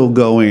are still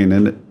going,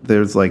 and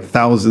there's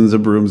thousands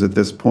of brooms at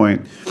this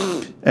point,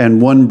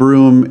 and one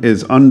broom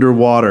is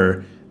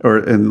underwater,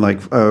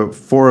 and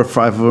 4 or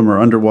 5 of them are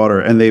underwater,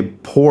 and they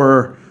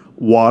pour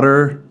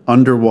water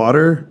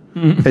underwater,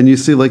 and you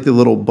see the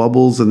little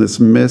bubbles and this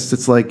mist.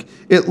 It's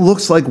it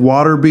looks like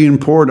water being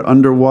poured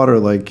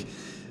underwater.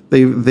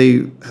 They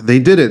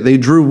did it. They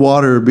drew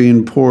water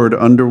being poured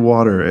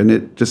underwater, and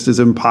it just is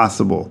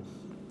impossible.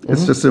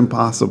 It's just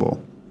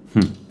impossible.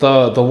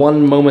 The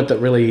one moment that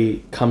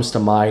really comes to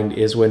mind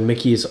is when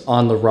Mickey's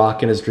on the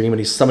rock in his dream and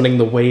he's summoning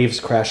the waves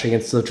crashing.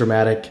 It's the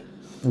dramatic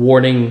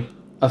warning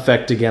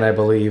effect again, I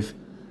believe.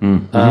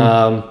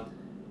 Mm-hmm.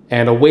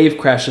 And a wave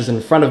crashes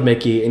in front of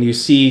Mickey, and you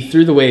see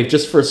through the wave,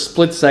 just for a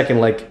split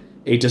second,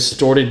 a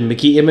distorted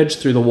Mickey image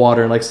through the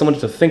water. And someone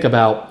to think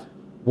about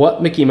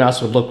what Mickey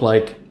Mouse would look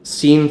like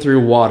seen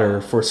through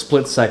water for a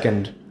split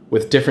second,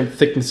 with different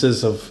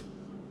thicknesses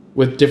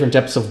with different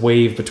depths of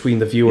wave between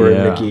the viewer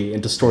and Mickey,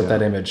 and distort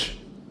that image.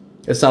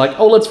 It's not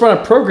let's run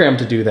a program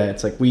to do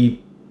that. It's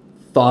we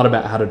thought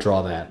about how to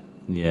draw that.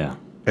 Yeah.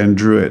 And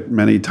drew it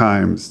many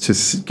times to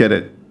get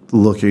it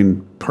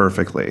looking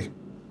perfectly.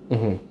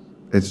 Mm-hmm.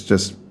 It's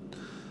just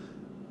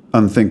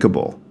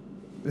unthinkable.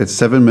 It's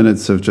 7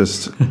 minutes of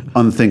just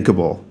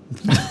unthinkable.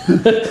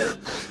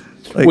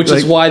 Which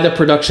is why the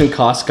production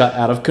costs got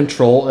out of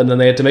control, and then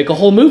they had to make a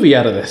whole movie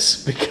out of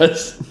this,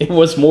 because it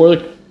was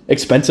more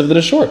expensive than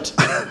a short.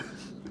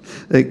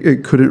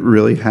 It couldn't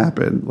really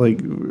happen.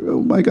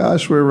 Oh my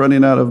gosh, we're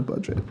running out of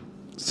budget.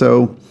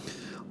 So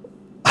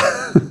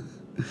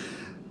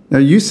now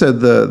you said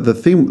the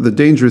theme, the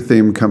danger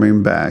theme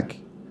coming back,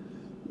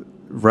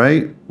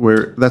 right?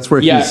 That's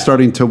where he's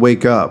starting to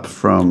wake up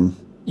from.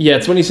 Yeah,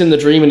 it's when he's in the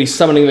dream and he's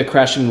summoning the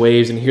crashing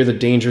waves, and you hear the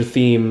danger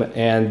theme,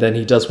 and then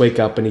he does wake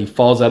up and he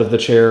falls out of the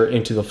chair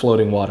into the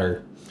floating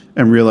water.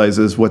 And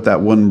realizes what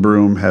that one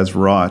broom has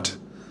wrought.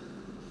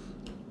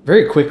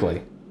 Very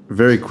quickly.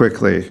 Very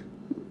quickly.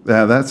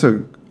 Yeah, that's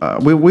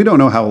we don't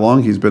know how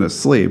long he's been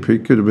asleep. He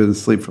could have been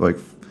asleep for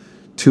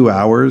 2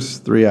 hours,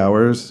 3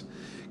 hours.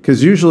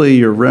 Because usually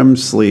your REM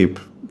sleep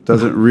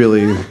doesn't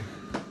really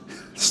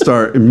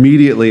start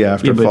immediately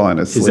after falling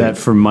asleep. Is that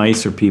for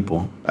mice or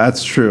people?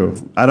 That's true.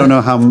 I don't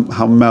know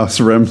how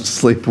mouse REM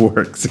sleep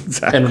works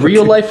exactly. And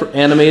real life or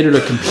animated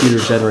or computer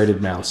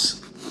generated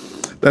mouse.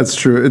 That's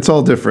true. It's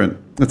all different.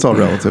 It's all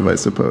relative, I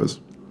suppose.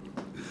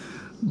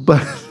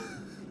 But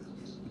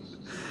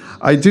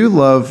I do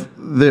love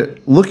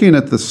looking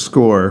at the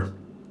score,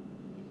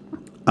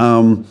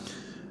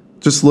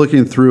 just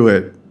looking through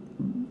it,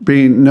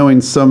 knowing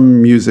some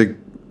music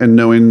and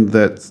knowing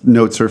that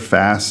notes are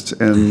fast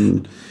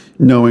and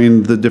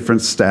knowing the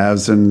different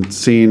staves and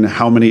seeing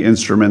how many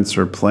instruments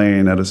are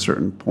playing at a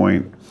certain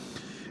point.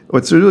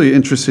 What's really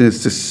interesting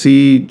is to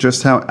see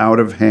just how out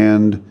of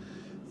hand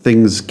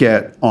things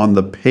get on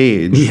the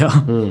page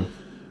Yeah.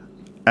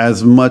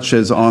 as much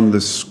as on the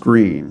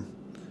screen.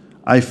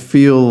 I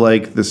feel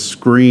like the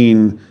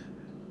screen,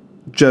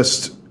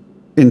 just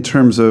in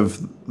terms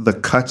of the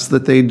cuts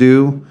that they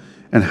do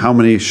and how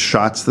many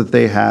shots that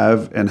they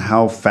have and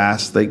how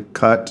fast they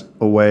cut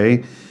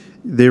away,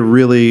 they're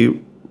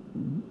really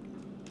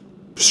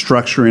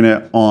structuring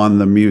it on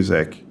the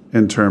music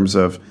in terms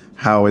of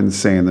how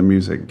insane the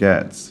music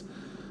gets.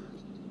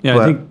 Yeah,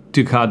 But- I think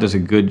Dukas does a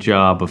good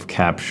job of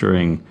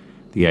capturing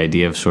the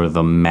idea of sort of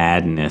the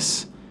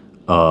madness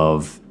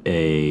of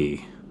a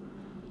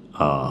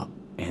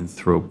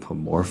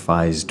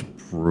anthropomorphized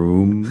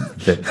broom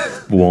that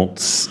won't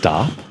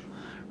stop.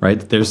 Right?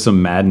 There's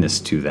some madness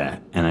to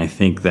that, and I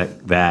think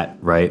that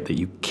right, that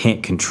you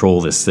can't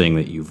control this thing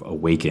that you've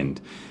awakened,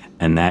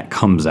 and that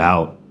comes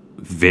out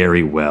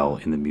very well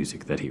in the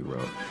music that he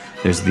wrote.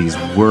 There's these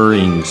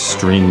whirring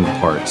string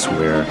parts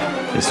where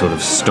they sort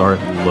of start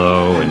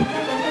low and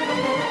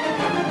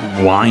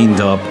wind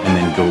up and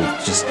then go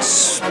just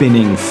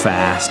spinning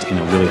fast in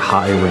a really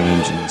high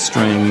range in the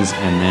strings.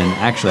 And then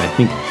actually I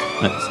think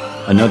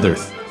another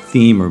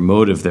theme or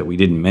motive that we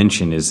didn't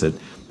mention is that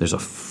there's a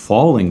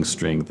falling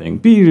string thing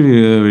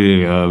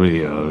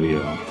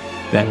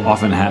that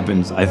often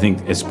happens. I think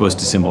it's supposed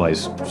to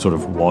symbolize sort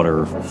of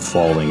water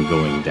falling,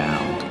 going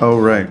down. Oh,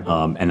 right.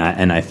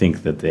 And I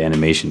think that the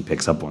animation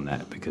picks up on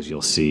that, because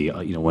you'll see,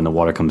 when the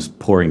water comes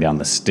pouring down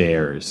the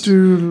stairs.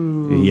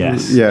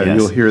 Yes. Yeah, yes.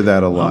 you'll hear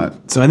that a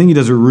lot. So I think he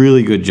does a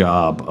really good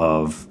job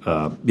of,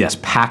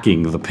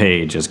 packing the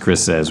page, as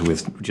Chris says,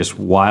 with just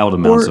wild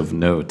amounts of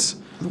notes.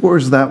 Or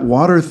is that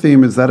water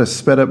theme, is that a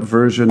sped up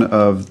version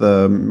of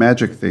the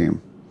magic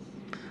theme?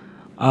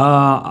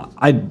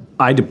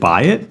 I'd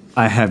buy it.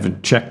 I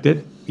haven't checked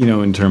it,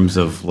 in terms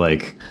of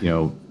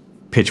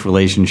pitch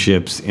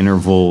relationships,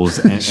 intervals,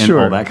 and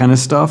Sure. all that kind of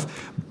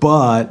stuff.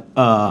 But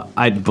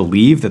I'd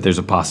believe that there's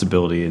a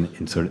possibility in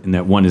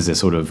that one is a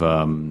sort of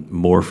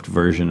morphed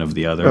version of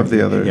the other. Of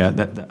the other.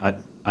 Yeah,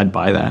 I'd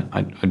buy that.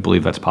 I'd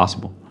believe that's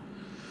possible.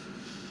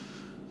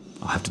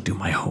 I'll have to do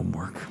my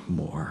homework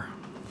more.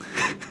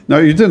 No,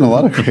 you did a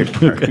lot of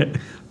great work.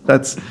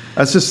 That's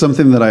just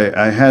something that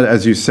I had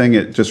as you sang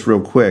it just real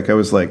quick. I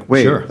was like,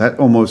 wait, Sure. that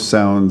almost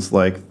sounds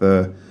like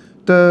the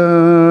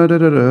da da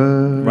da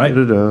da Right.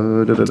 da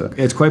da da da da.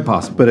 It's quite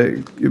possible.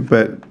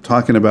 But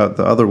talking about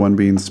the other one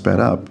being sped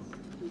up,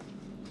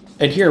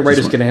 And here at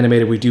Writers Get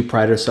Animated, we do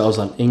pride ourselves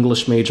on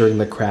English majoring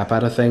the crap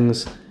out of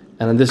things.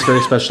 And in this very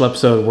special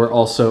episode, we're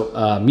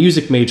also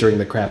music majoring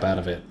the crap out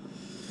of it.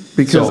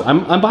 because So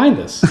I'm behind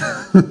this.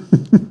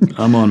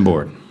 I'm on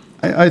board.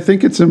 I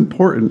think it's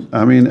important.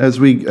 I mean, as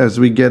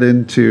we get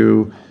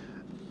into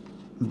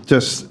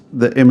just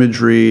the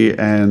imagery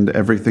and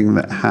everything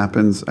that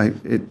happens,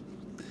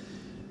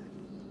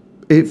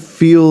 it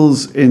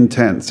feels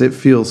intense. It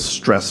feels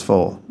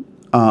stressful.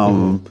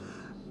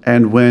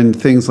 And when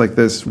things like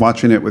this,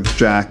 watching it with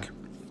Jack,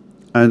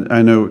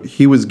 I know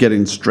he was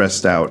getting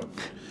stressed out.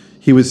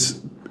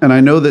 And I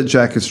know that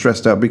Jack is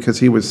stressed out because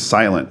he was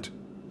silent.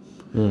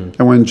 And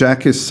when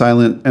Jack is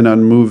silent and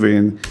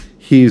unmoving,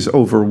 he's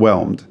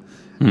overwhelmed.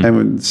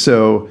 And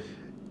so,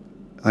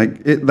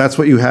 that's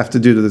what you have to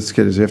do to this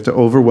kid: is you have to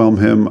overwhelm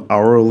him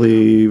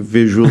aurally,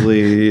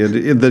 visually,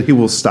 and that he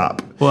will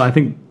stop. Well, I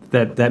think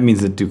that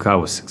means that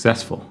Dukas was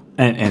successful,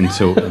 and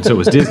so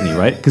was Disney,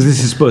 right? Because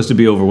this is supposed to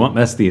be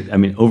overwhelming.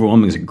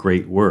 Overwhelming is a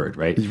great word,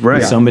 right?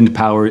 Right.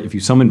 If you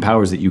summon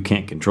powers that you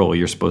can't control,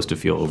 you're supposed to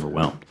feel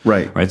overwhelmed,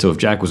 Right. Right. So if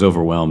Jack was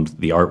overwhelmed,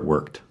 the art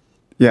worked,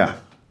 Yeah,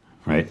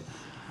 right?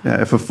 yeah.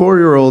 If a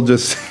 4-year-old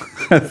just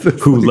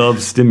Who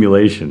loves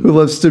stimulation? who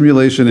loves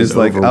stimulation is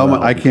like, oh,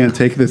 overwhelmed. I can't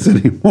take this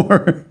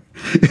anymore,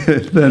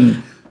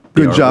 then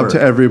good job artwork.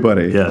 to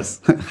everybody.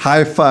 Yes,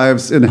 High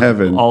fives in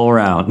heaven. all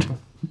around.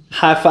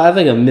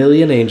 High-fiving a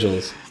million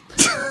angels.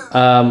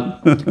 I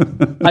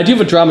do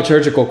have a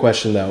dramaturgical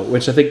question, though,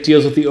 which I think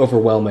deals with the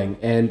overwhelming.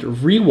 And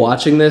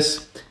rewatching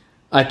this,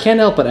 I can't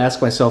help but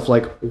ask myself,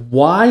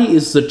 why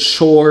is the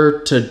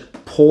chore to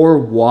pour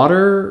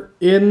water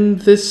in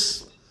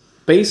this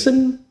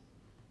basin?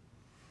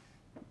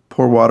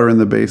 Pour water in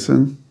the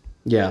basin.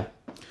 Yeah.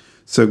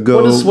 So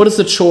go. What is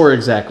the chore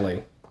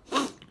exactly?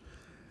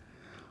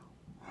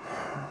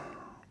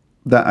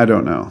 That I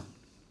don't know.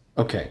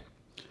 Okay.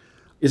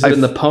 Is it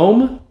in the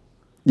poem?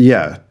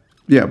 Yeah,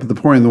 but the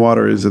pouring the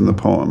water is in the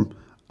poem.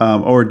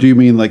 Or do you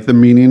mean like the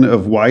meaning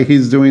of why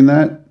he's doing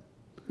that?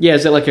 Yeah,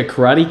 is it like a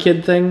Karate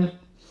Kid thing?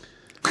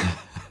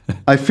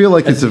 I feel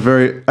like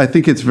I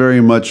think it's very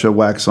much a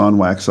wax on,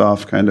 wax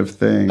off kind of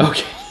thing.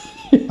 Okay.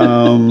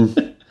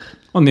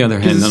 On the other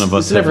hand, none of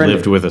us it's have never lived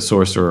ending. with a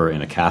sorcerer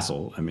in a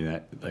castle. I mean,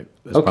 that's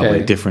Okay.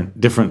 probably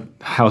different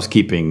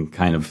housekeeping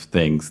kind of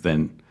things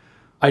than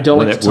I don't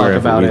like to talk wherever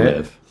about we it.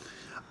 live.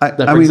 I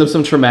Brings mean, up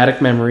some traumatic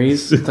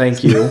memories.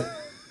 Thank you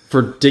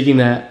for digging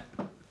that.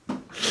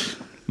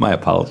 My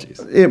apologies.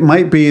 It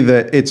might be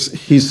that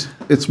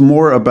it's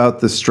more about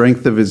the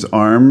strength of his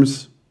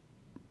arms,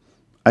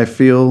 I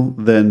feel,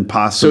 than So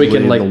possibly he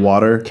can like the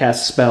water.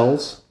 cast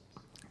spells.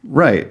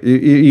 Right.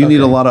 You need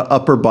a Okay. lot of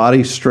upper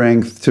body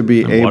strength to be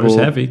able. Water's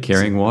heavy.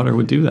 Carrying water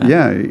would do that.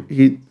 Yeah,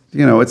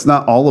 it's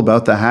not all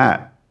about the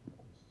hat.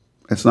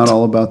 It's not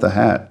all about the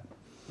hat.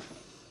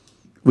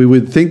 We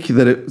would think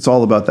that it's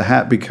all about the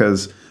hat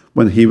because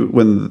when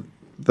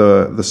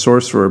the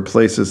sorcerer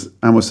places,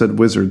 I almost said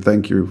wizard,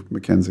 thank you,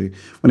 Mackenzie.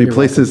 When he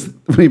places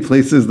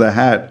the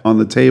hat on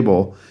the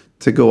table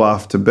to go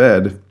off to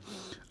bed,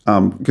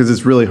 because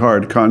it's really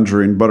hard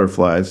conjuring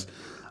butterflies.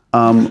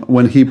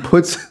 When he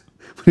puts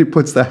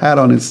the hat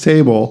on his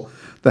table,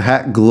 the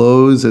hat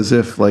glows as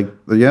if like,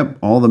 yep,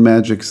 all the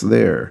magic's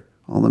there.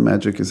 All the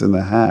magic is in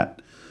the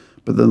hat.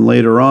 But then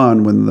later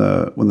on, when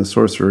the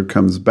sorcerer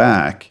comes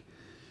back,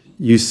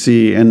 you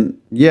see, and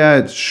yeah,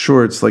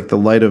 it's like the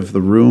light of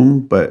the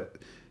room, but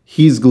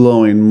he's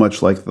glowing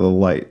much like the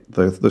light.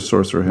 The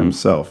sorcerer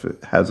himself,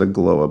 it has a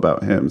glow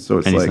about him. So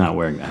it's And like, he's not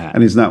wearing the hat.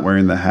 and he's not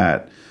wearing the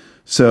hat.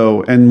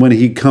 So, and when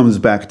he comes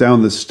back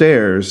down the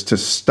stairs to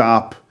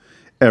stop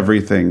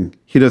everything,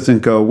 he doesn't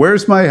go,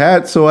 "Where's my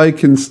hat so I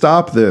can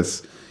stop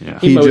this?" Yeah.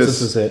 He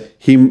Moses it.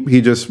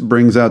 He just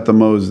brings out the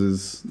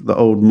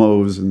old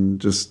Mose, and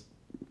just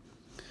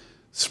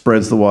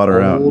spreads the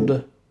water out.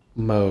 Old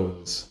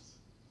Mose.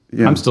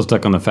 Yeah. I'm still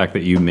stuck on the fact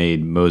that you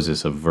made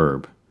Moses a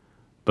verb,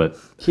 but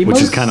He which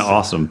is Moses- kind of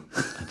awesome.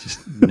 I just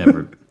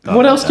never. thought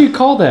What about else that. do you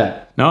call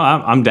that? No,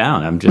 I'm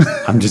down.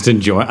 I'm just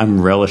enjoying.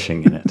 I'm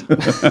relishing in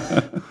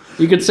it.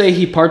 You could say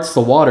he parts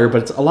the water,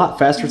 but it's a lot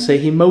faster to say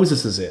he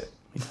Moseses it.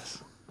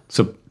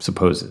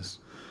 Supposes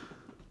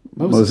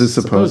Moses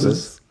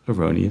supposes.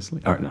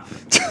 erroneously. Or no,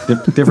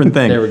 different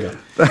thing. There we go.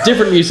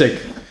 Different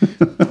music.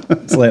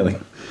 Slightly.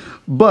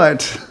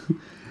 But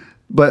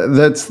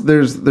there's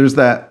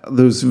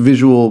those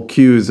visual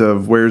cues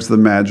of where's the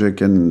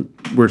magic, and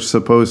we're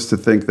supposed to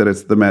think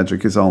that the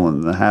magic is all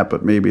in the hat,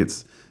 but maybe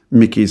it's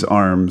Mickey's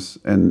arms,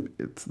 and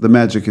the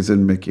magic is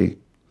in Mickey.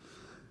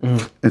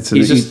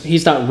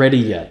 He's not ready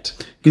yet.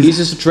 He's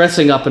just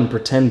dressing up and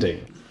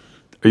pretending.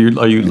 Are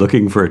you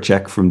looking for a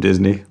check from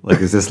Disney?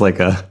 Like, is this like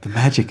the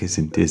magic is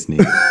in Disney?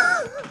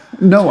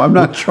 No, I'm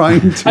not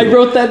trying to. I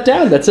wrote that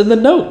down. That's in the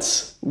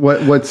notes.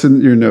 What's in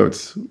your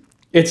notes?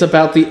 It's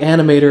about the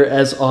animator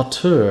as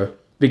auteur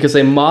because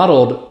they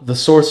modeled the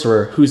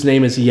sorcerer, whose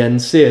name is Yen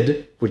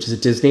Sid, which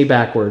is Disney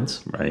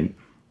backwards. Right.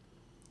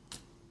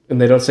 And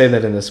they don't say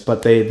that in this,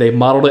 but they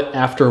modeled it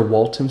after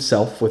Walt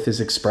himself with his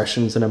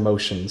expressions and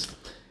emotions.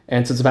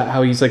 And so it's about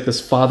how he's like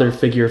this father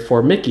figure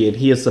for Mickey, and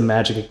he has the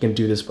magic and can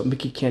do this, but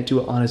Mickey can't do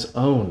it on his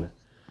own.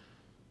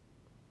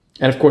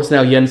 And of course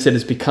now Yen Sid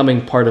is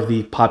becoming part of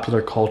the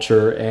popular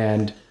culture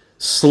and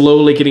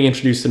slowly getting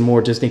introduced in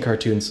more Disney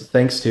cartoons,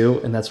 thanks to,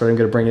 and that's where I'm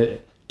going to bring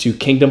it to,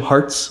 Kingdom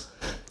Hearts,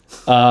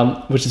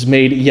 which has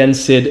made Yen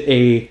Sid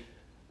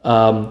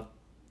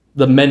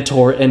the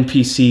mentor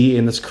NPC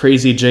in this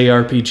crazy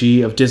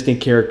JRPG of Disney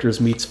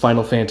characters meets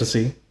Final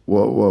Fantasy.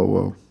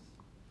 Whoa.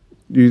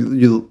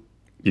 You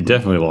You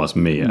definitely lost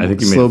me. I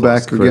think you slow made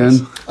back Chris.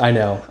 again. I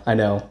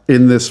know.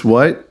 In this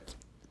what?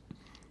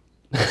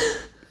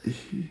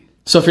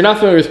 So if you're not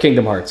familiar with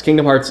Kingdom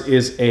Hearts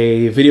is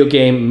a video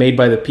game made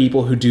by the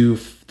people who do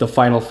the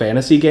Final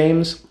Fantasy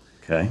games.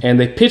 Okay. And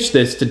they pitched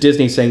this to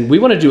Disney saying, we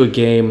want to do a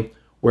game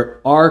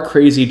where our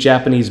crazy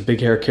Japanese big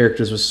hair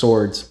characters with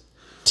swords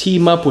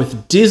team up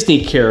with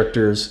Disney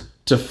characters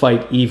to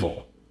fight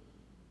evil.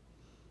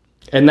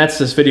 And that's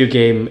this video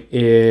game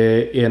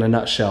in a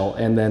nutshell.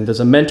 And then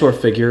there's a mentor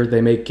figure.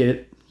 They make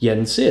it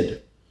Yen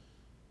Sid.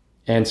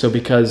 And so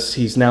because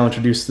he's now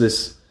introduced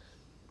this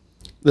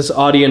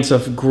audience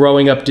of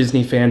growing up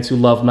Disney fans who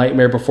love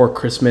Nightmare Before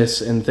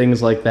Christmas and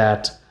things like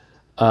that,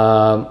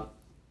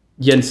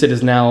 Yen Sid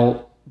is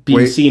now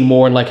being seen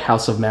more in like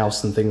House of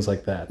Mouse and things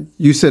like that.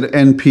 You said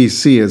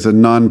NPC as a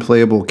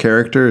non-playable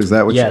character. Is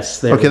that what?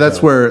 Yes, You, there okay, we that's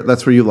go.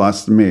 where you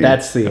lost me.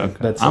 That's the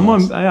I'm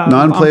on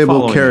non-playable I'm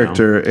following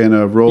character in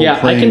a role-playing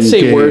Yeah, I can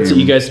say game. words that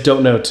you guys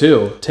don't know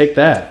too. Take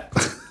that.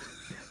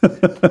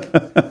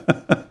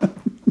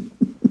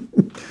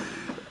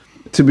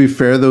 To be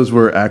fair, those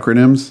were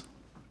acronyms,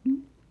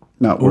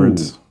 not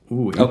words.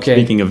 Ooh, Okay.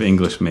 Speaking of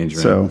English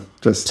majoring. So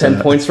just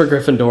 10 points for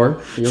Gryffindor.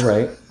 You're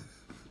right.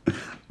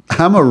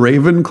 I'm a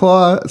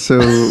Ravenclaw, so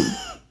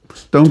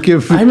don't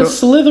give I'm a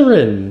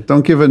Slytherin.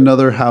 don't give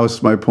another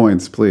house my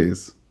points,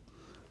 please.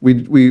 We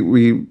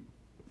run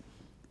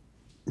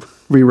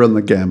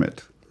the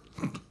gamut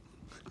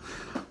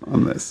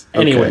on this.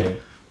 Okay. Anyway,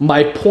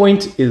 my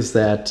point is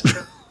that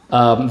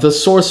the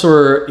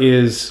sorcerer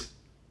is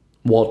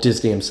Walt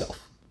Disney himself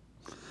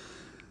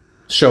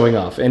showing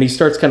off. And he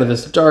starts kind of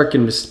this dark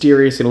and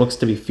mysterious and looks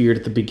to be feared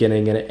at the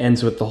beginning. And it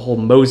ends with the whole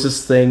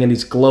Moses thing. And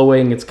he's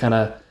glowing. It's kind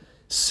of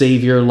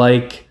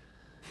savior-like.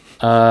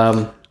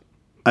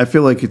 I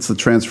feel like it's the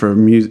transfer of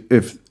music.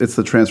 If it's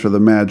the transfer of the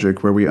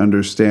magic, where we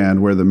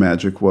understand where the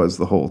magic was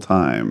the whole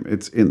time.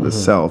 It's in the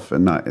self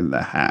and not in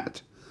the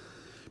hat,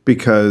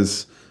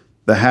 because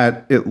the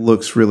hat, it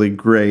looks really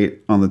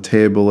great on the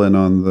table and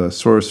on the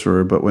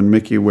sorcerer, but when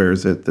Mickey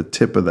wears it, the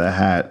tip of the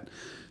hat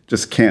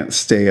just can't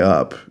stay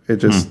up. It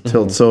just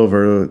tilts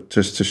over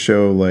just to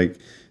show like,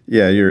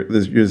 yeah,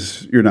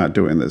 you're not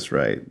doing this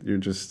right. You're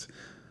just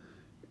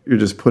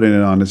putting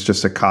it on. It's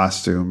just a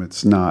costume.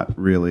 It's not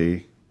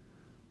really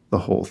the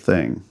whole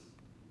thing.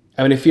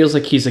 I mean, it feels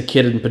like he's a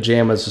kid in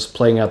pajamas just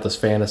playing out this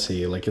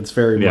fantasy. Like, it's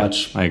very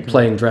much I agree.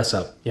 playing dress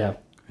up. Yeah,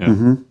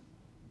 Yeah.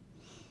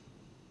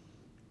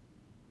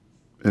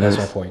 that's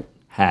my point.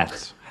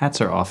 Hats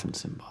are often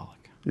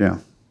symbolic. Yeah.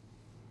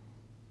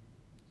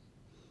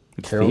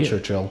 It's Harold theater.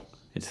 Churchill.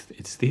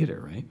 It's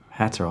theater, right?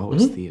 Hats are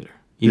always theater.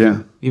 Even,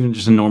 Yeah. even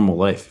just in normal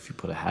life, if you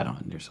put a hat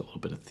on, there's a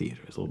little bit of theater.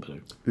 There's a little bit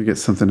of You get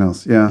something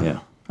else. Yeah. Yeah.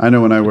 I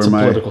know when I wear a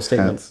my political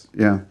statement. hats.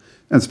 Yeah.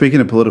 And speaking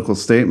of political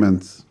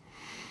statements,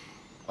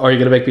 Are you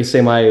going to make me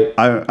say my...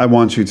 I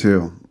want you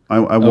to.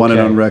 I want it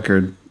Okay. on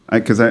record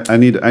because I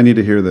need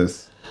to hear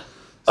this.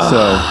 So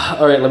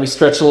All right, let me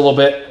stretch a little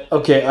bit.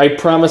 Okay, I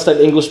promised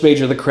I'd English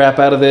major the crap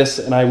out of this,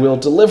 and I will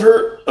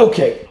deliver.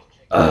 Okay.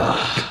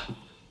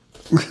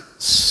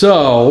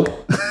 So,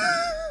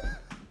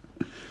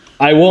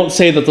 I won't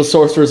say that The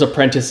Sorcerer's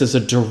Apprentice is a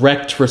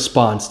direct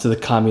response to the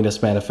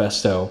Communist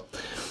Manifesto,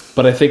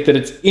 but I think that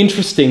it's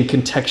interesting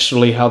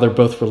contextually how they're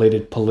both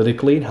related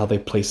politically and how they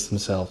place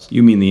themselves.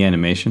 You mean the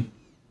animation?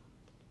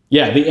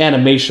 Yeah, the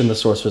animation, The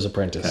Sorcerer's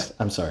Apprentice.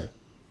 I'm sorry.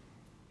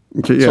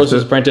 okay, yeah,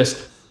 Sorcerer's Apprentice,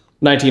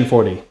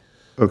 1940.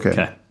 okay.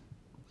 Okay.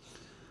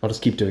 I'll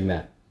just keep doing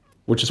that,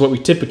 which is what we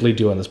typically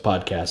do on this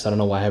podcast. I don't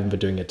know why I haven't been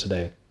doing it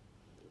today.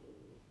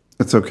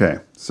 It's okay.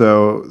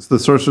 So the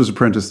Sorcerer's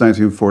Apprentice,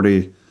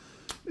 1940.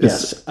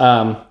 Yes.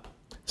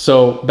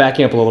 So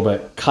backing up a little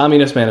bit,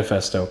 Communist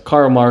Manifesto.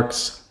 Karl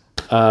Marx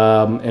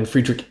and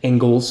Friedrich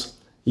Engels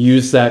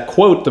used that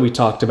quote that we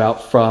talked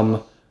about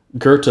from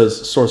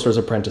Goethe's Sorcerer's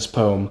Apprentice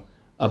poem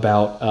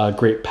about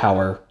great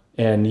power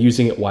and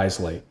using it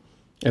wisely.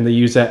 And they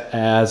use that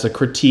as a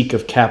critique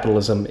of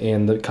capitalism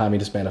in the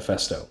Communist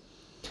Manifesto.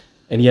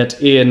 And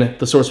yet in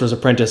The Sorcerer's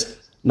Apprentice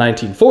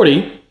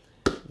 1940,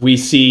 we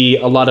see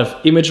a lot of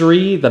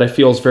imagery that I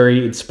feel is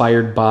very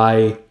inspired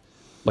by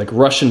like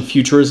Russian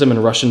futurism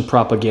and Russian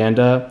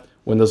propaganda.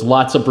 When there's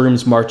lots of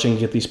brooms marching, you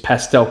get these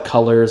pastel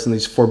colors and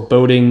these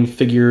foreboding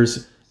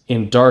figures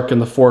in dark in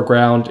the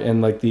foreground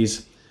and like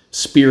these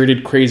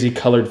spirited, crazy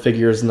colored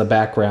figures in the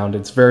background.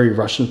 It's very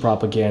Russian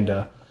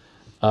propaganda.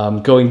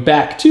 Going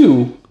back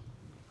to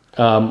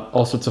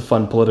all sorts of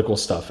fun political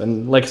stuff.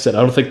 And like I said,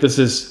 I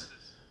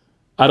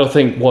don't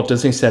think Walt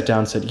Disney sat down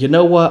and said, you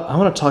know what, I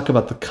want to talk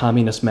about the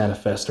Communist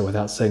Manifesto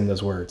without saying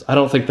those words. I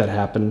don't think that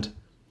happened.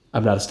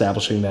 I'm not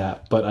establishing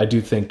that. But I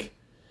do think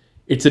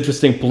it's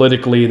interesting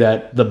politically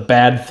that the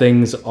bad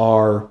things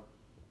are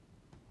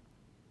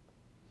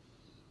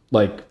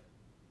like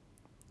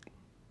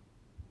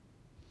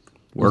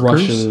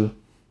Workers?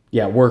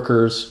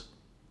 workers,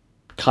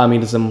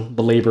 communism,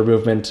 the labor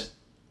movement.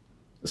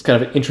 It's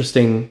kind of an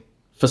interesting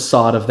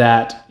facade of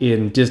that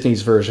in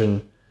Disney's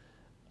version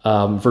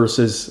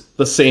versus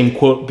the same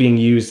quote being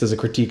used as a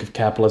critique of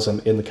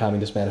capitalism in the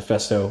Communist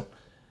Manifesto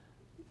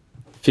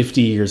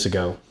 50 years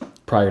ago,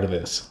 prior to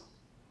this.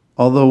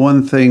 Although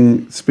one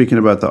thing, speaking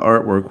about the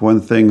artwork,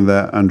 one thing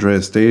that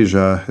Andreas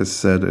Deja has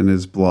said in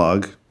his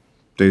blog,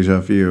 Deja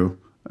Vu,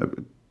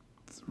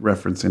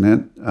 referencing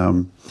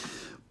it,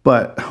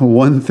 but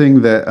one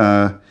thing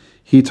that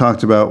he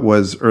talked about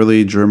was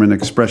early German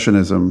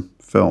Expressionism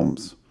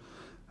films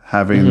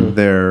having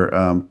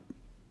their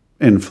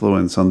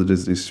influence on the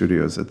Disney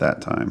studios at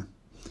that time.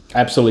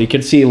 Absolutely. You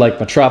can see like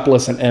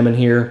Metropolis and M in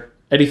here.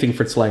 Anything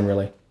Fritz Lang,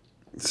 really.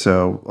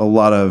 So a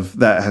lot of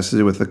that has to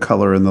do with the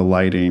color and the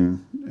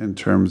lighting in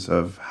terms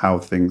of how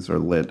things are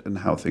lit and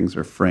how things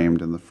are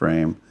framed in the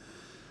frame.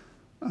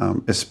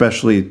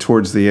 Especially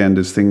towards the end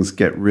as things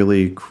get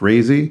really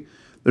crazy.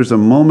 There's a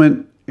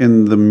moment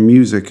in the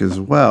music as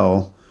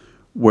well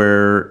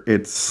where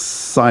it's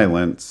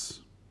silence,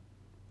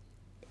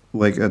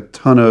 like a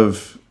ton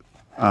of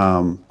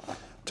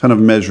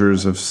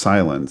measures of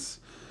silence.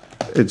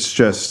 It's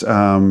just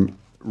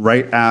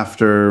right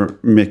after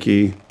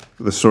Mickey,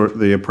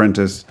 the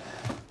apprentice,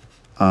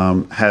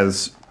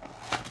 has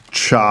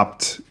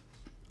chopped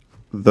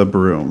the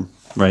broom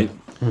Right.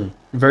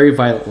 Very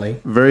violently.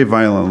 very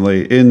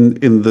violently. In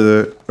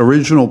the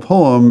original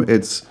poem,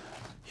 it's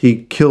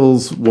he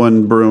kills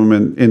one broom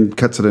and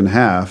cuts it in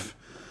half.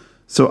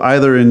 So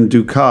either in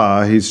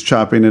Dukas, he's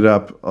chopping it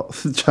up.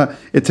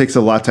 It takes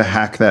a lot to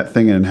hack that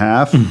thing in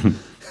half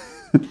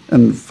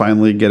and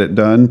finally get it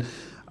done.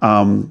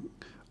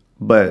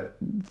 But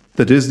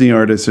the Disney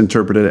artists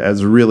interpreted it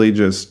as really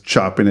just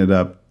chopping it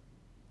up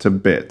to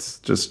bits,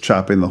 just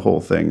chopping the whole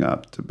thing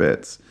up to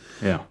bits.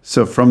 Yeah.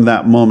 So from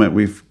that moment,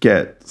 we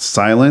get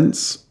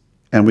silence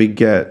and we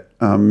get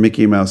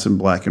Mickey Mouse in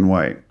black and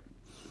white.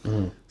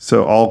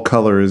 So all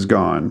color is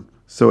gone.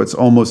 So it's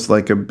almost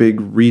like a big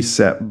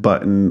reset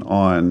button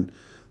on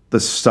the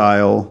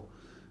style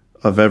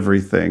of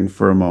everything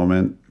for a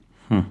moment.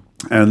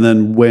 And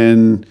then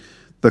when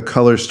the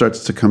color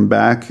starts to come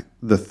back,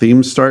 the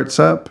theme starts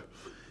up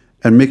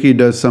and Mickey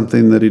does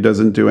something that he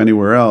doesn't do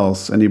anywhere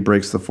else, and he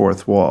breaks the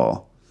fourth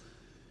wall.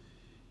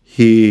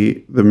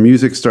 The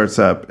music starts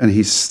up, and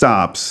he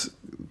stops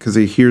because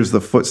he hears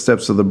the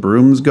footsteps of the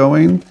brooms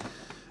going,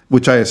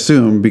 which I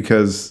assume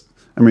because,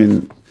 I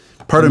mean,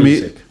 part of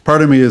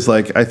me is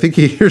like, I think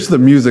he hears the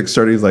music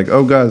starting. He's like,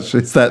 oh gosh,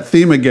 it's that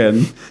theme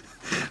again.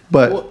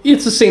 But Well,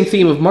 it's the same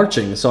theme of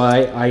marching, so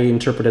I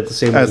interpret it the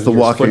same way As the he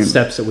hears walking.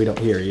 footsteps that we don't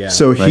hear. Yeah.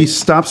 so he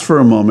stops for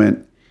a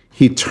moment.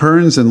 He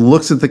turns and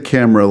looks at the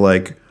camera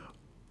like,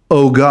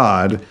 oh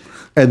God.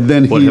 And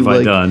then What he have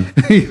I done?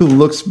 He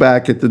looks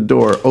back at the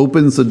door,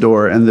 opens the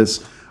door, and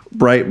this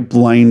bright,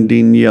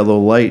 blinding yellow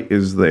light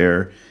is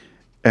there.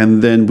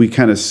 And then we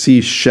kind of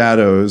see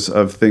shadows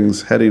of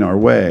things heading our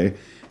way.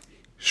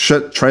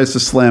 Tries to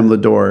slam the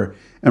door.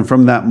 And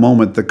from that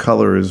moment, the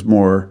color is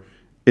more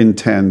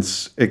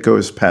intense. It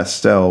goes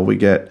pastel. We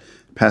get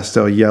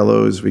pastel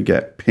yellows. We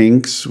get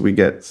pinks. We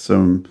get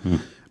some,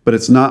 but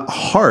it's not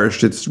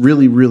harsh. It's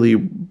really, really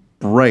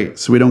bright.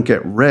 So we don't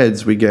get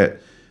reds. We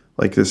get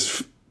like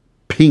this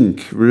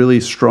pink, really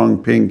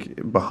strong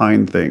pink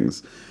behind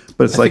things.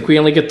 But it's I think we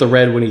only get the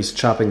red when he's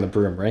chopping the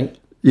broom, right?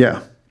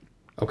 yeah.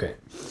 Okay.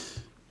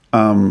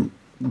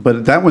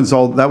 But that was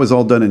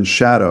all done in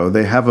shadow.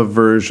 They have a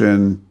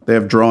version. They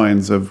have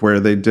drawings of where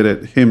they did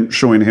it.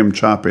 Showing him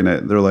chopping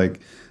it. They're like,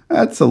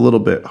 that's a little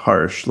bit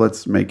harsh.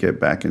 Let's make it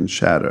back in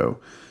shadow.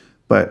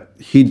 But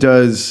he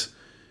does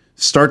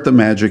start the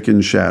magic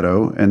in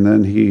shadow, and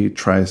then he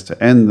tries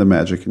to end the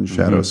magic in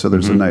shadow. So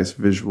there's a nice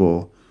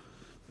visual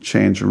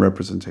change and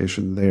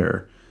representation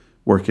there,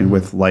 working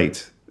with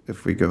light.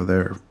 If we go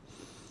there,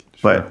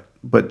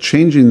 but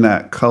changing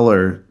that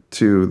color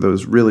to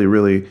those really,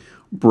 really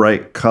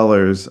bright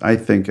colors, I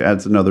think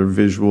adds another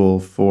visual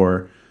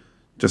for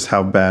just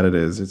how bad it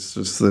is. It's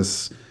just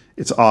this,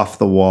 it's off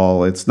the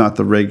wall. It's not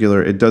the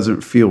regular, it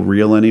doesn't feel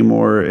real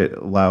anymore. It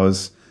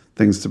allows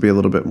things to be a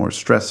little bit more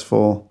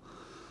stressful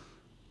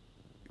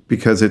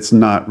because it's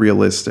not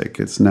realistic.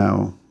 It's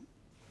now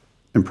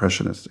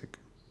impressionistic.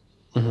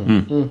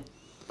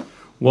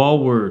 While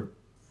we're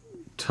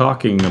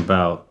talking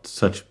about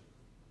such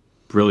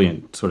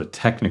brilliant sort of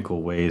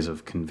technical ways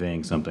of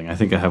conveying something, I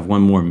think I have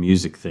one more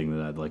music thing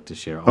that I'd like to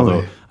share.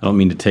 Although yeah. I don't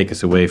mean to take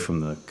us away from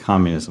the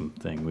communism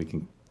thing. We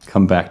can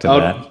come back to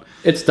that.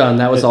 It's done.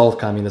 That was all of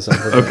communism.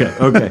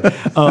 Okay.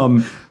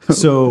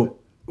 So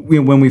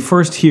when we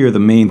first hear the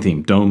main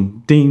theme,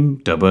 dum ding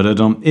da ba da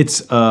dum,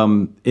 it's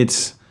in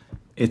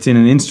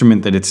an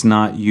instrument that it's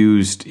not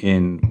used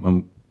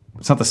in.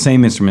 It's not the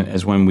same instrument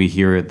as when we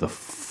hear the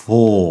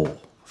full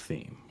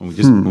theme.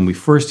 When we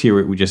first hear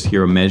it, we just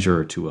hear a measure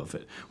or two of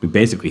it. We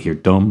basically hear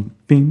dum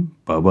bing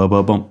ba ba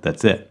ba bum.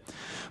 That's it.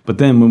 But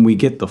then when we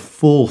get the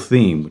full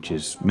theme, which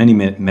is many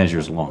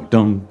measures long,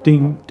 dum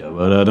ding da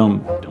ba da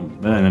dum dum,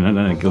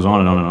 and it goes on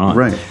and on and on.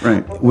 Right.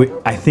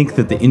 I think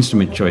that the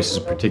instrument choice is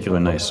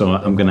particularly nice. So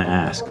I'm going to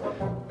ask,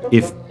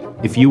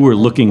 if you were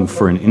looking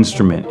for an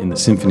instrument in the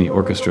symphony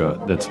orchestra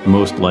that's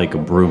most like a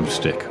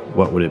broomstick,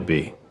 what would it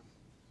be?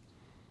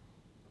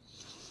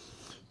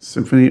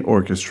 Symphony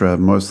orchestra,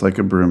 most like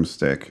a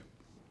broomstick.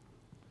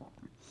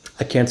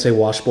 I can't say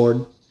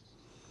washboard.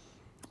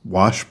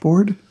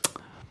 Washboard?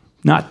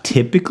 Not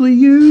typically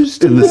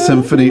used In the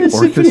symphony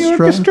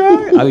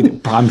orchestra?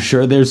 I'm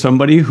sure there's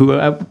somebody who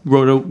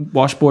wrote a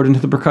washboard into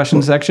the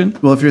percussion section.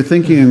 Well, if you're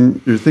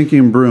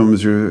thinking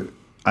brooms,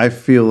 I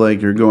feel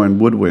like you're going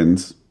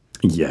woodwinds.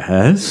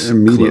 Yes,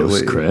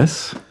 Immediately. close,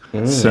 Chris.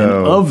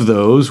 So Of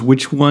those,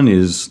 which one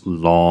is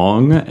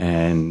long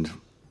and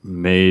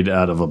made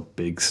out of a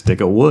big stick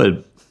of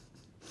wood?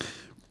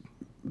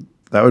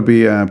 that would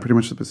be pretty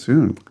much the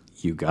bassoon,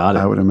 You got it.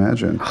 I would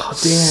imagine.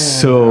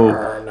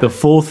 So the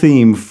full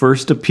theme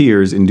first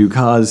appears in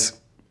Dukas'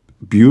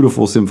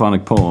 beautiful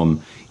symphonic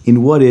poem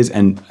in what is,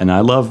 and I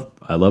love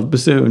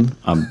bassoon.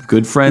 I'm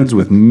good friends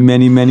with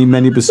many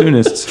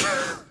bassoonists.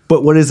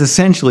 But what is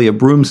essentially a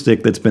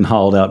broomstick that's been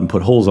hollowed out and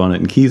put holes on it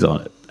and keys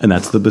on it, and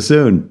that's the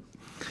bassoon.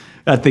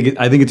 I think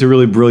it's a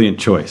really brilliant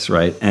choice,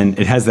 right? And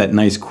it has that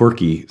nice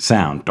quirky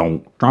sound.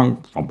 Again,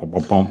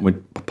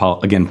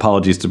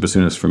 apologies to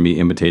bassoonists for me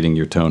imitating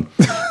your tone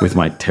with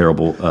my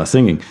terrible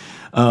singing.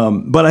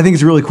 But I think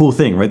it's a really cool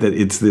thing, right? That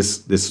it's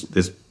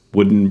this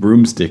wooden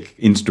broomstick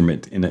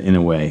instrument in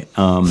a way,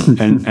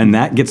 and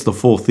that gets the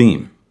full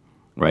theme,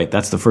 right?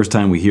 That's the first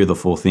time we hear the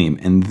full theme,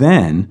 and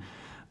then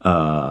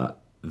the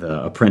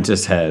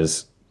apprentice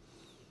has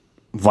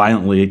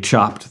violently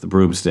chopped the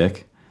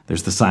broomstick.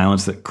 There's the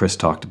silence that Chris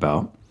talked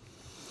about.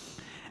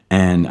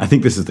 And I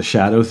think this is the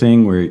shadow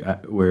thing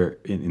where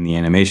in the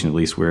animation at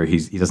least, where he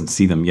doesn't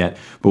see them yet.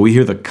 But we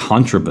hear the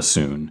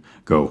contrabassoon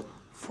go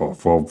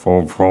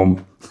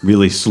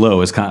really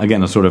slow. It's kind of,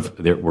 again, a sort of,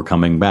 we're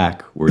coming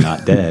back. We're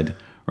not dead,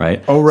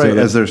 right? Oh,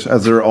 right. So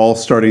as they're all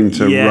starting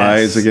to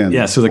rise again.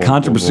 Yeah, so the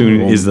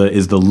contrabassoon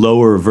is the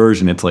lower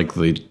version. It's like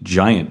the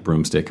giant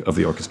broomstick of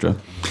the orchestra.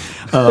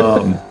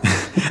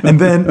 And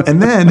then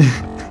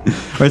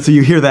right, so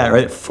you hear that,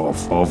 right? Fall,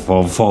 fall,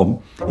 fall,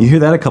 fall. You hear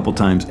that a couple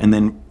times, and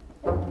then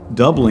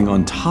doubling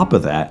on top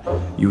of that,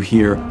 you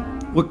hear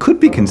what could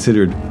be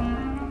considered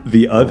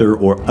the other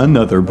or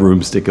another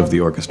broomstick of the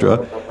orchestra.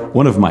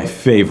 One of my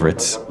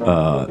favorites,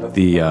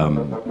 the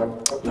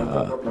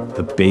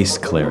bass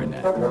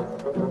clarinet.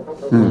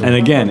 And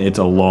again, it's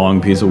a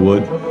long piece of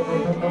wood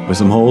with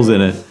some holes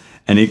in it,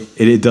 and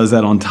it does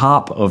that on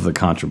top of the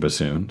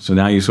contrabassoon. So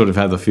now you sort of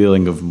have the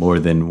feeling of more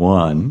than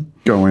one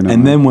going on.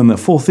 And then when the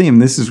full theme,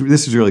 this is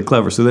really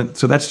clever. So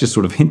that's just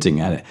sort of hinting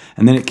at it,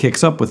 and then it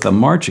kicks up with the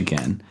march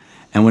again.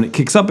 And when it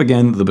kicks up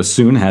again, the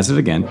bassoon has it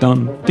again.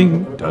 Dun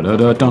ding da da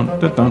da dun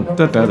da dun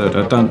da da da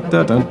da dun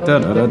da dun da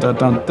da da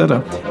dun da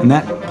da. And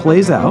that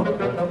plays out,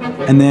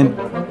 and then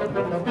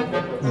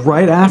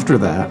right after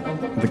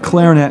that, the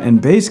clarinet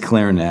and bass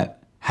clarinet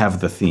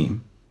have the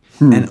theme,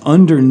 and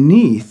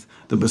underneath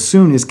the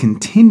bassoon is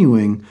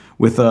continuing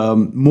with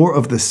more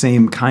of the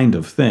same kind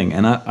of thing.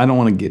 And I don't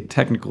want to get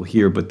technical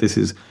here, but this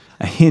is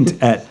a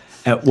hint at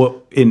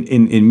what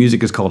in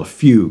music is called a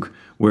fugue,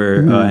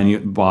 where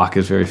and Bach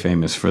is very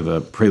famous for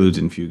the preludes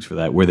and fugues for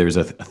that, where there's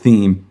a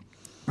theme.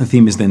 The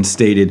theme is then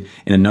stated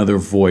in another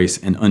voice,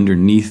 and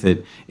underneath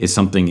it is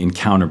something in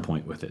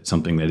counterpoint with it,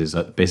 something that is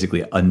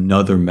basically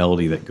another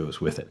melody that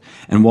goes with it.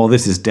 And while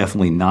this is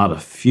definitely not a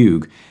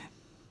fugue,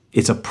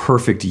 it's a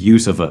perfect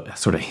use of a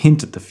sort of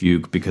hint at the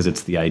fugue, because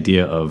it's the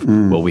idea of,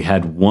 well, we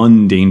had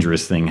one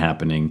dangerous thing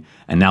happening,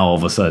 and now all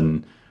of a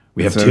sudden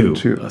we have two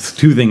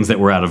things that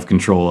we're out of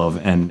control of,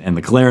 and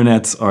the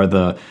clarinets are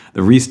the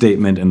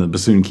restatement, and the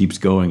bassoon keeps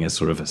going as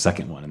sort of a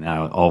second one, and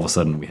now all of a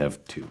sudden we have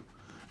two.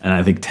 And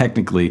I think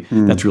technically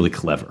that's really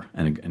clever,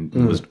 and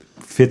it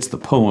fits the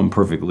poem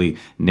perfectly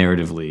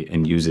narratively,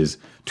 and uses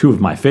two of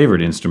my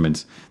favorite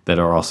instruments that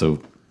are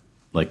also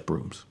like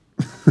brooms.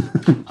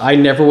 I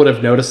never would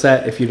have noticed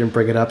that if you didn't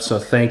bring it up, so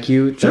thank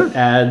you. Sure. That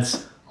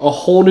adds a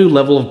whole new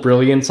level of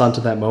brilliance onto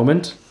that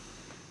moment.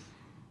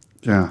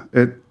 Yeah,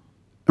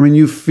 I mean,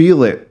 you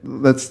feel it.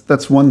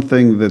 That's one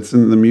thing that's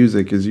in the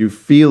music, is you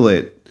feel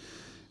it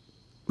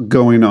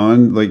going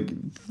on, like,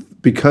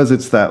 because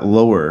it's that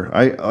lower.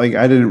 I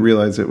didn't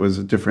realize it was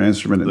a different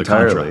instrument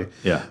entirely. Contra.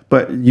 Yeah.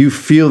 But you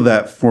feel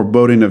that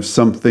foreboding of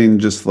something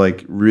just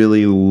like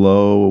really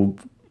low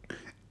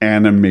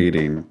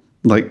animating,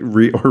 like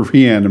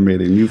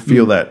reanimating. You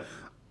feel that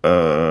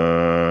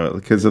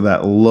because of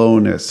that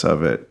lowness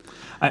of it.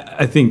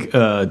 I think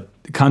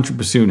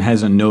contrabassoon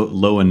has a note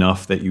low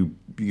enough that you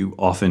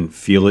often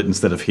feel it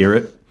instead of hear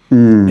it.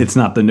 It's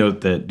not the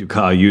note that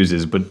Dukas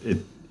uses, but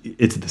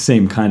it's the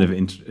same kind of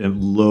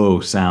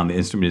low sound. The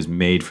instrument is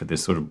made for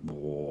this sort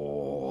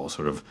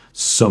of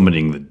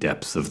summoning the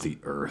depths of the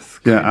earth.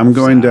 Yeah, I'm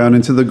going down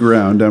into the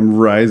ground. I'm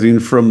rising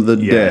from the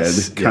dead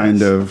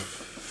kind of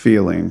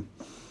feeling.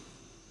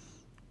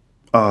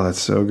 Oh, that's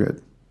so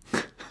good.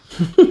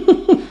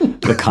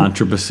 The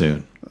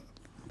contrabassoon.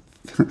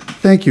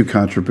 Thank you,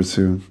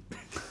 contrabassoon.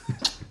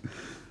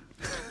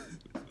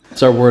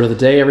 It's our word of the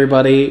day,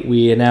 everybody.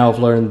 We now have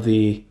learned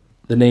the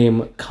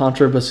name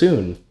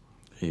contrabassoon.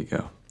 There you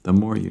go. The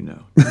more you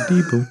know.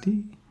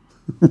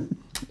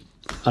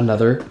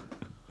 Another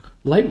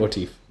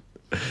leitmotif.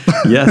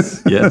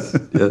 Yes.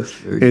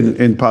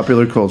 In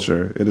popular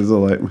culture, it is a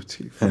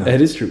leitmotif. Yeah.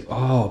 It is true.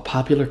 Oh,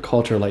 popular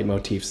culture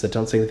leitmotifs that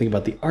don't say anything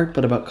about the art,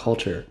 but about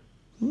culture.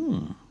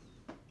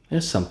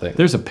 There's something.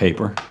 There's a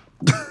paper.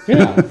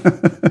 Yeah.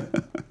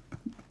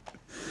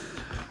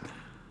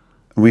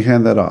 We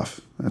hand that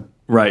off.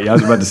 Right. I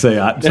was about to say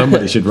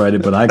somebody should write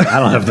it, but I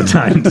don't have the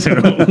time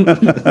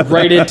to.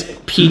 Write it,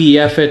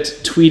 PDF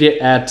it, tweet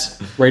it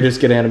at Writers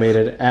Get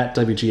Animated, at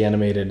WG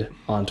Animated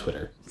on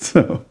Twitter.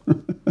 So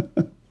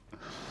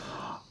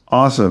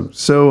awesome.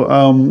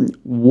 So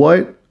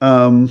what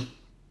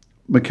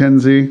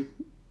Mackenzie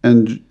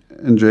and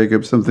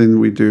Jacob, something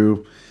we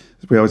do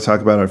is we always talk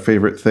about our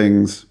favorite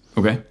things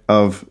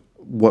of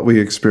what we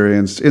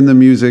experienced in the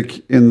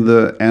music, in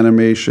the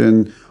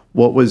animation.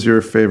 What was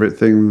your favorite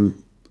thing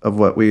of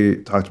what we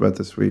talked about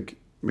this week,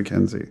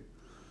 Mackenzie?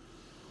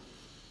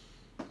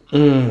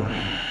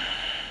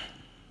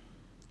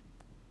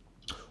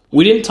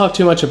 We didn't talk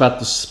too much about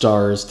the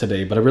stars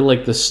today, but I really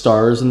like the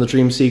stars in the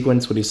dream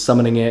sequence when he's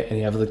summoning it, and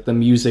you have like the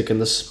music and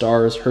the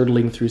stars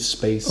hurtling through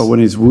space. Oh, when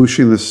he's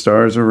whooshing the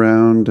stars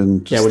around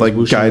and just like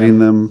guiding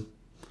them.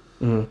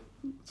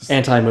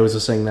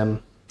 Anti-Mosesing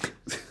them.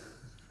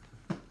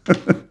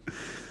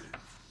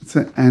 It's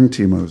an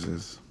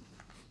anti-Moses.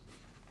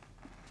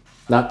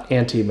 Not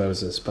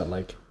anti-Moses, but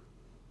like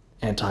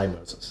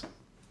anti-Moses.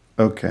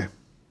 Okay.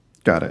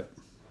 Got it.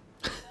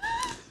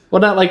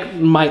 Well, not like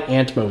my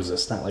Aunt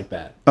Moses, not like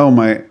that. Oh,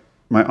 my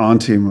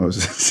auntie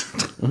Moses.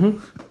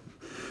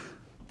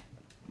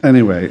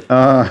 Anyway,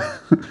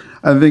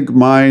 I think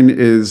mine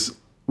is,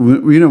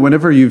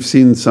 whenever you've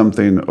seen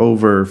something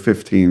over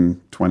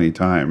 15, 20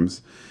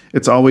 times,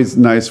 it's always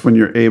nice when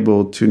you're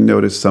able to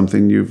notice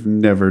something you've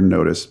never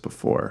noticed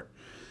before.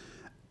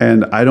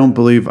 And I don't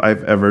believe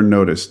I've ever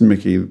noticed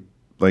Mickey,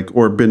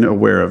 or been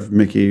aware of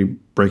Mickey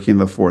breaking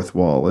the fourth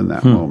wall in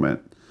that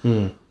moment.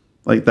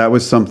 Like, that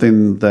was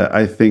something that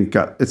I think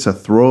it's a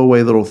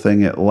throwaway little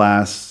thing. It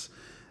lasts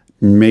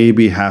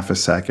maybe half a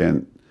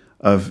second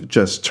of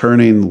just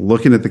turning,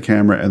 looking at the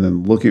camera, and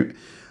then looking.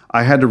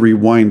 I had to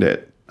rewind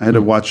it. I had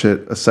to watch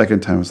it a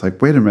second time. I was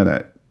like, wait a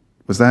minute,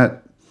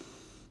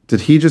 did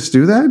he just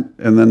do that?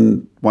 And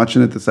then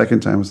watching it the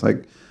second time, I was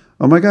like,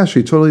 oh my gosh,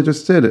 he totally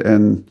just did.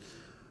 And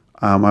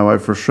my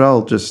wife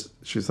Rochelle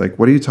she's like,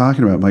 what are you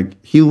talking about? I'm like,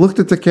 he looked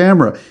at the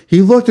camera.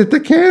 He looked at the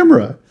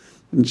camera.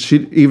 And she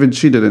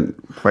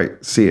didn't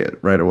quite see it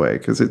right away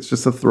because it's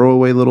just a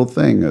throwaway little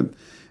thing. And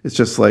it's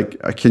just like,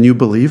 can you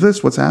believe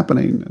this? What's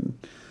happening?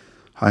 And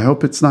I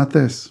hope it's not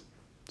this.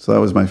 So that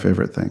was my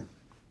favorite thing.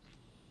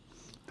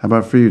 How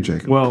about for you,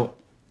 Jacob? Well,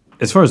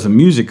 as far as the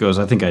music goes,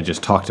 I think I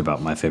just talked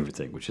about my favorite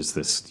thing, which is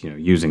this,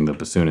 using the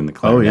bassoon and the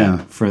clarinet. yeah.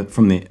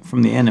 From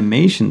the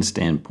animation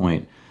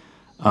standpoint,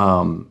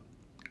 and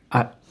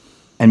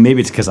maybe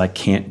it's because I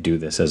can't do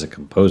this as a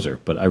composer,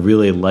 but I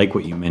really like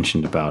what you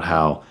mentioned about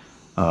how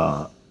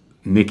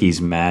Mickey's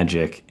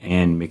magic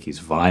and Mickey's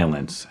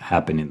violence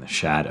happen in the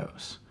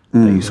shadows.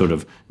 That you sort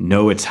of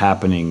know it's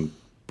happening,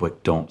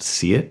 but don't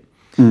see it.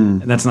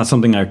 And that's not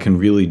something I can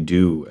really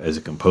do as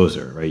a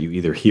composer, right? You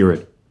either hear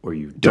it or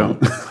you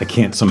don't. I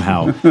can't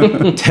somehow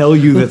tell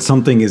you that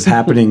something is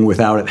happening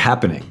without it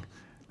happening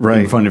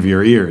in front of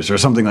your ears or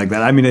something like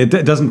that. I mean, it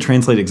doesn't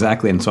translate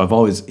exactly. And so I've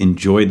always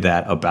enjoyed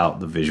that about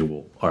the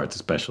visual arts,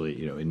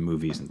 especially, in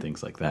movies and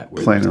things like that.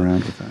 Playing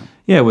around with that.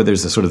 Yeah, where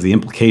there's a sort of the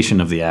implication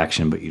of the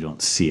action, but you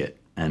don't see it.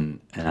 And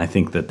I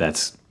think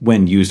that's,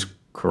 when used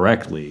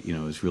correctly,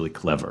 is really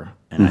clever.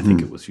 And I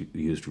think it was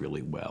used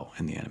really well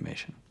in the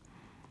animation.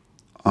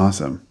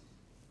 Awesome.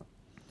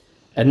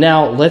 And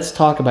now let's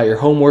talk about your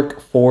homework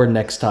for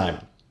next time.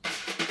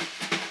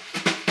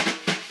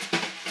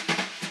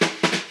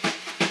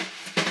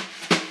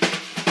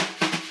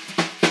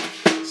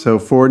 So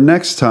for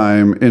next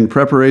time, in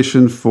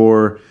preparation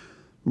for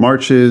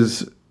March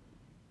of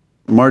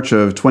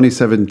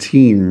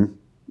 2017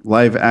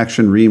 live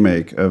action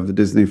remake of the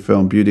Disney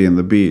film Beauty and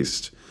the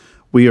Beast,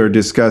 we are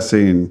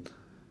discussing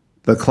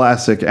the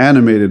classic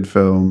animated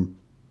film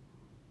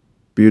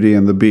Beauty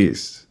and the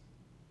Beast.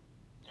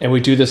 And we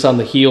do this on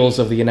the heels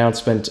of the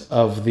announcement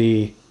of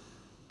the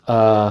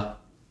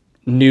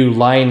new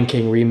Lion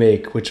King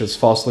remake, which was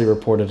falsely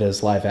reported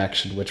as live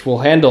action, which we'll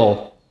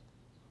handle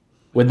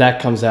when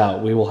that comes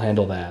out. We will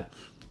handle that.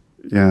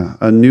 Yeah,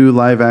 a new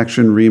live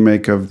action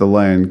remake of The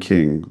Lion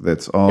King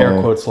that's all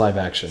Air quotes live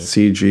action.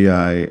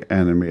 CGI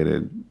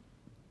animated.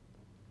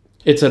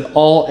 It's an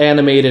all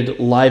animated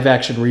live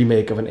action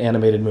remake of an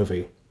animated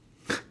movie.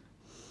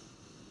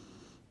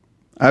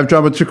 I have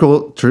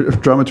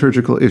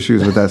dramaturgical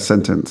issues with that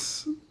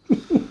sentence.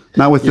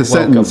 Not with the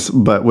sentence,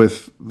 but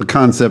with the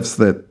concepts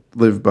that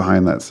live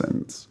behind that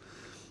sentence.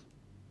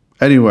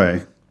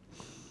 Anyway,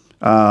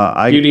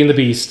 Beauty and the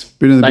Beast.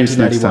 Beauty and the Beast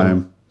next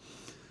 1991. time.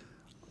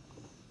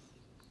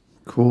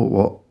 Cool.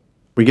 Well,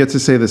 we get to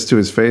say this to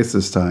his face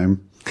this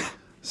time.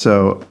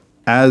 So,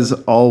 as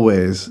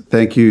always,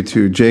 thank you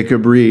to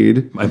Jacob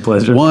Reed. My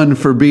pleasure. One,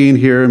 for being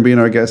here and being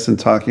our guest and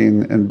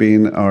talking and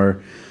being our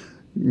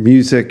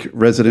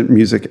resident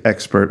music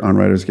expert on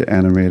Writers Get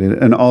Animated.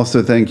 And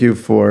also thank you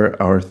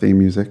for our theme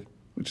music,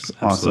 which is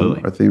Absolutely.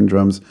 awesome, our theme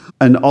drums.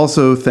 And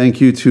also thank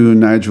you to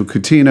Nigel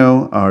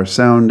Coutinho, our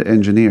sound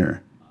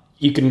engineer.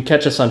 You can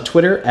catch us on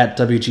Twitter at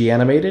WG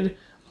Animated,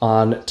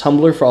 on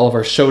Tumblr for all of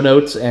our show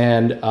notes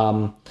and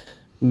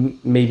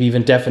maybe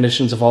even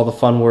definitions of all the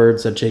fun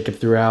words that Jacob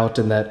threw out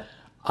and that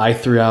I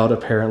threw out,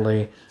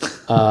 apparently.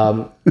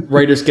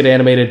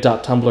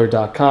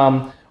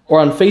 writersgetanimated.tumblr.com or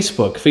on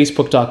Facebook,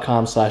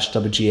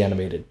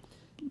 facebook.com/WGAnimated.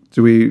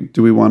 Do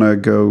we want to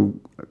go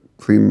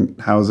clean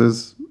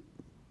houses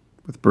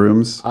with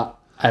brooms? I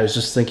was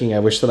just thinking, I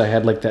wish that I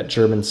had like that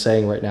German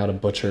saying right now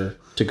to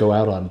go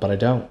out on, but I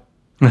don't.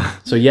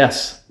 So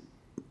yes.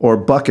 Or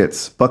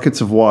buckets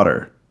of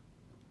water.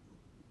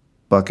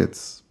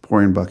 Buckets,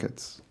 pouring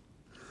buckets.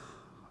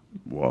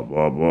 Wub,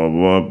 wub, wub,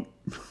 wub.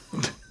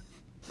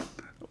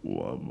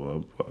 Wub,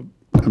 wub, wub.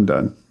 I'm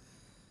done.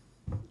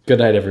 Good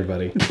night,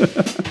 everybody.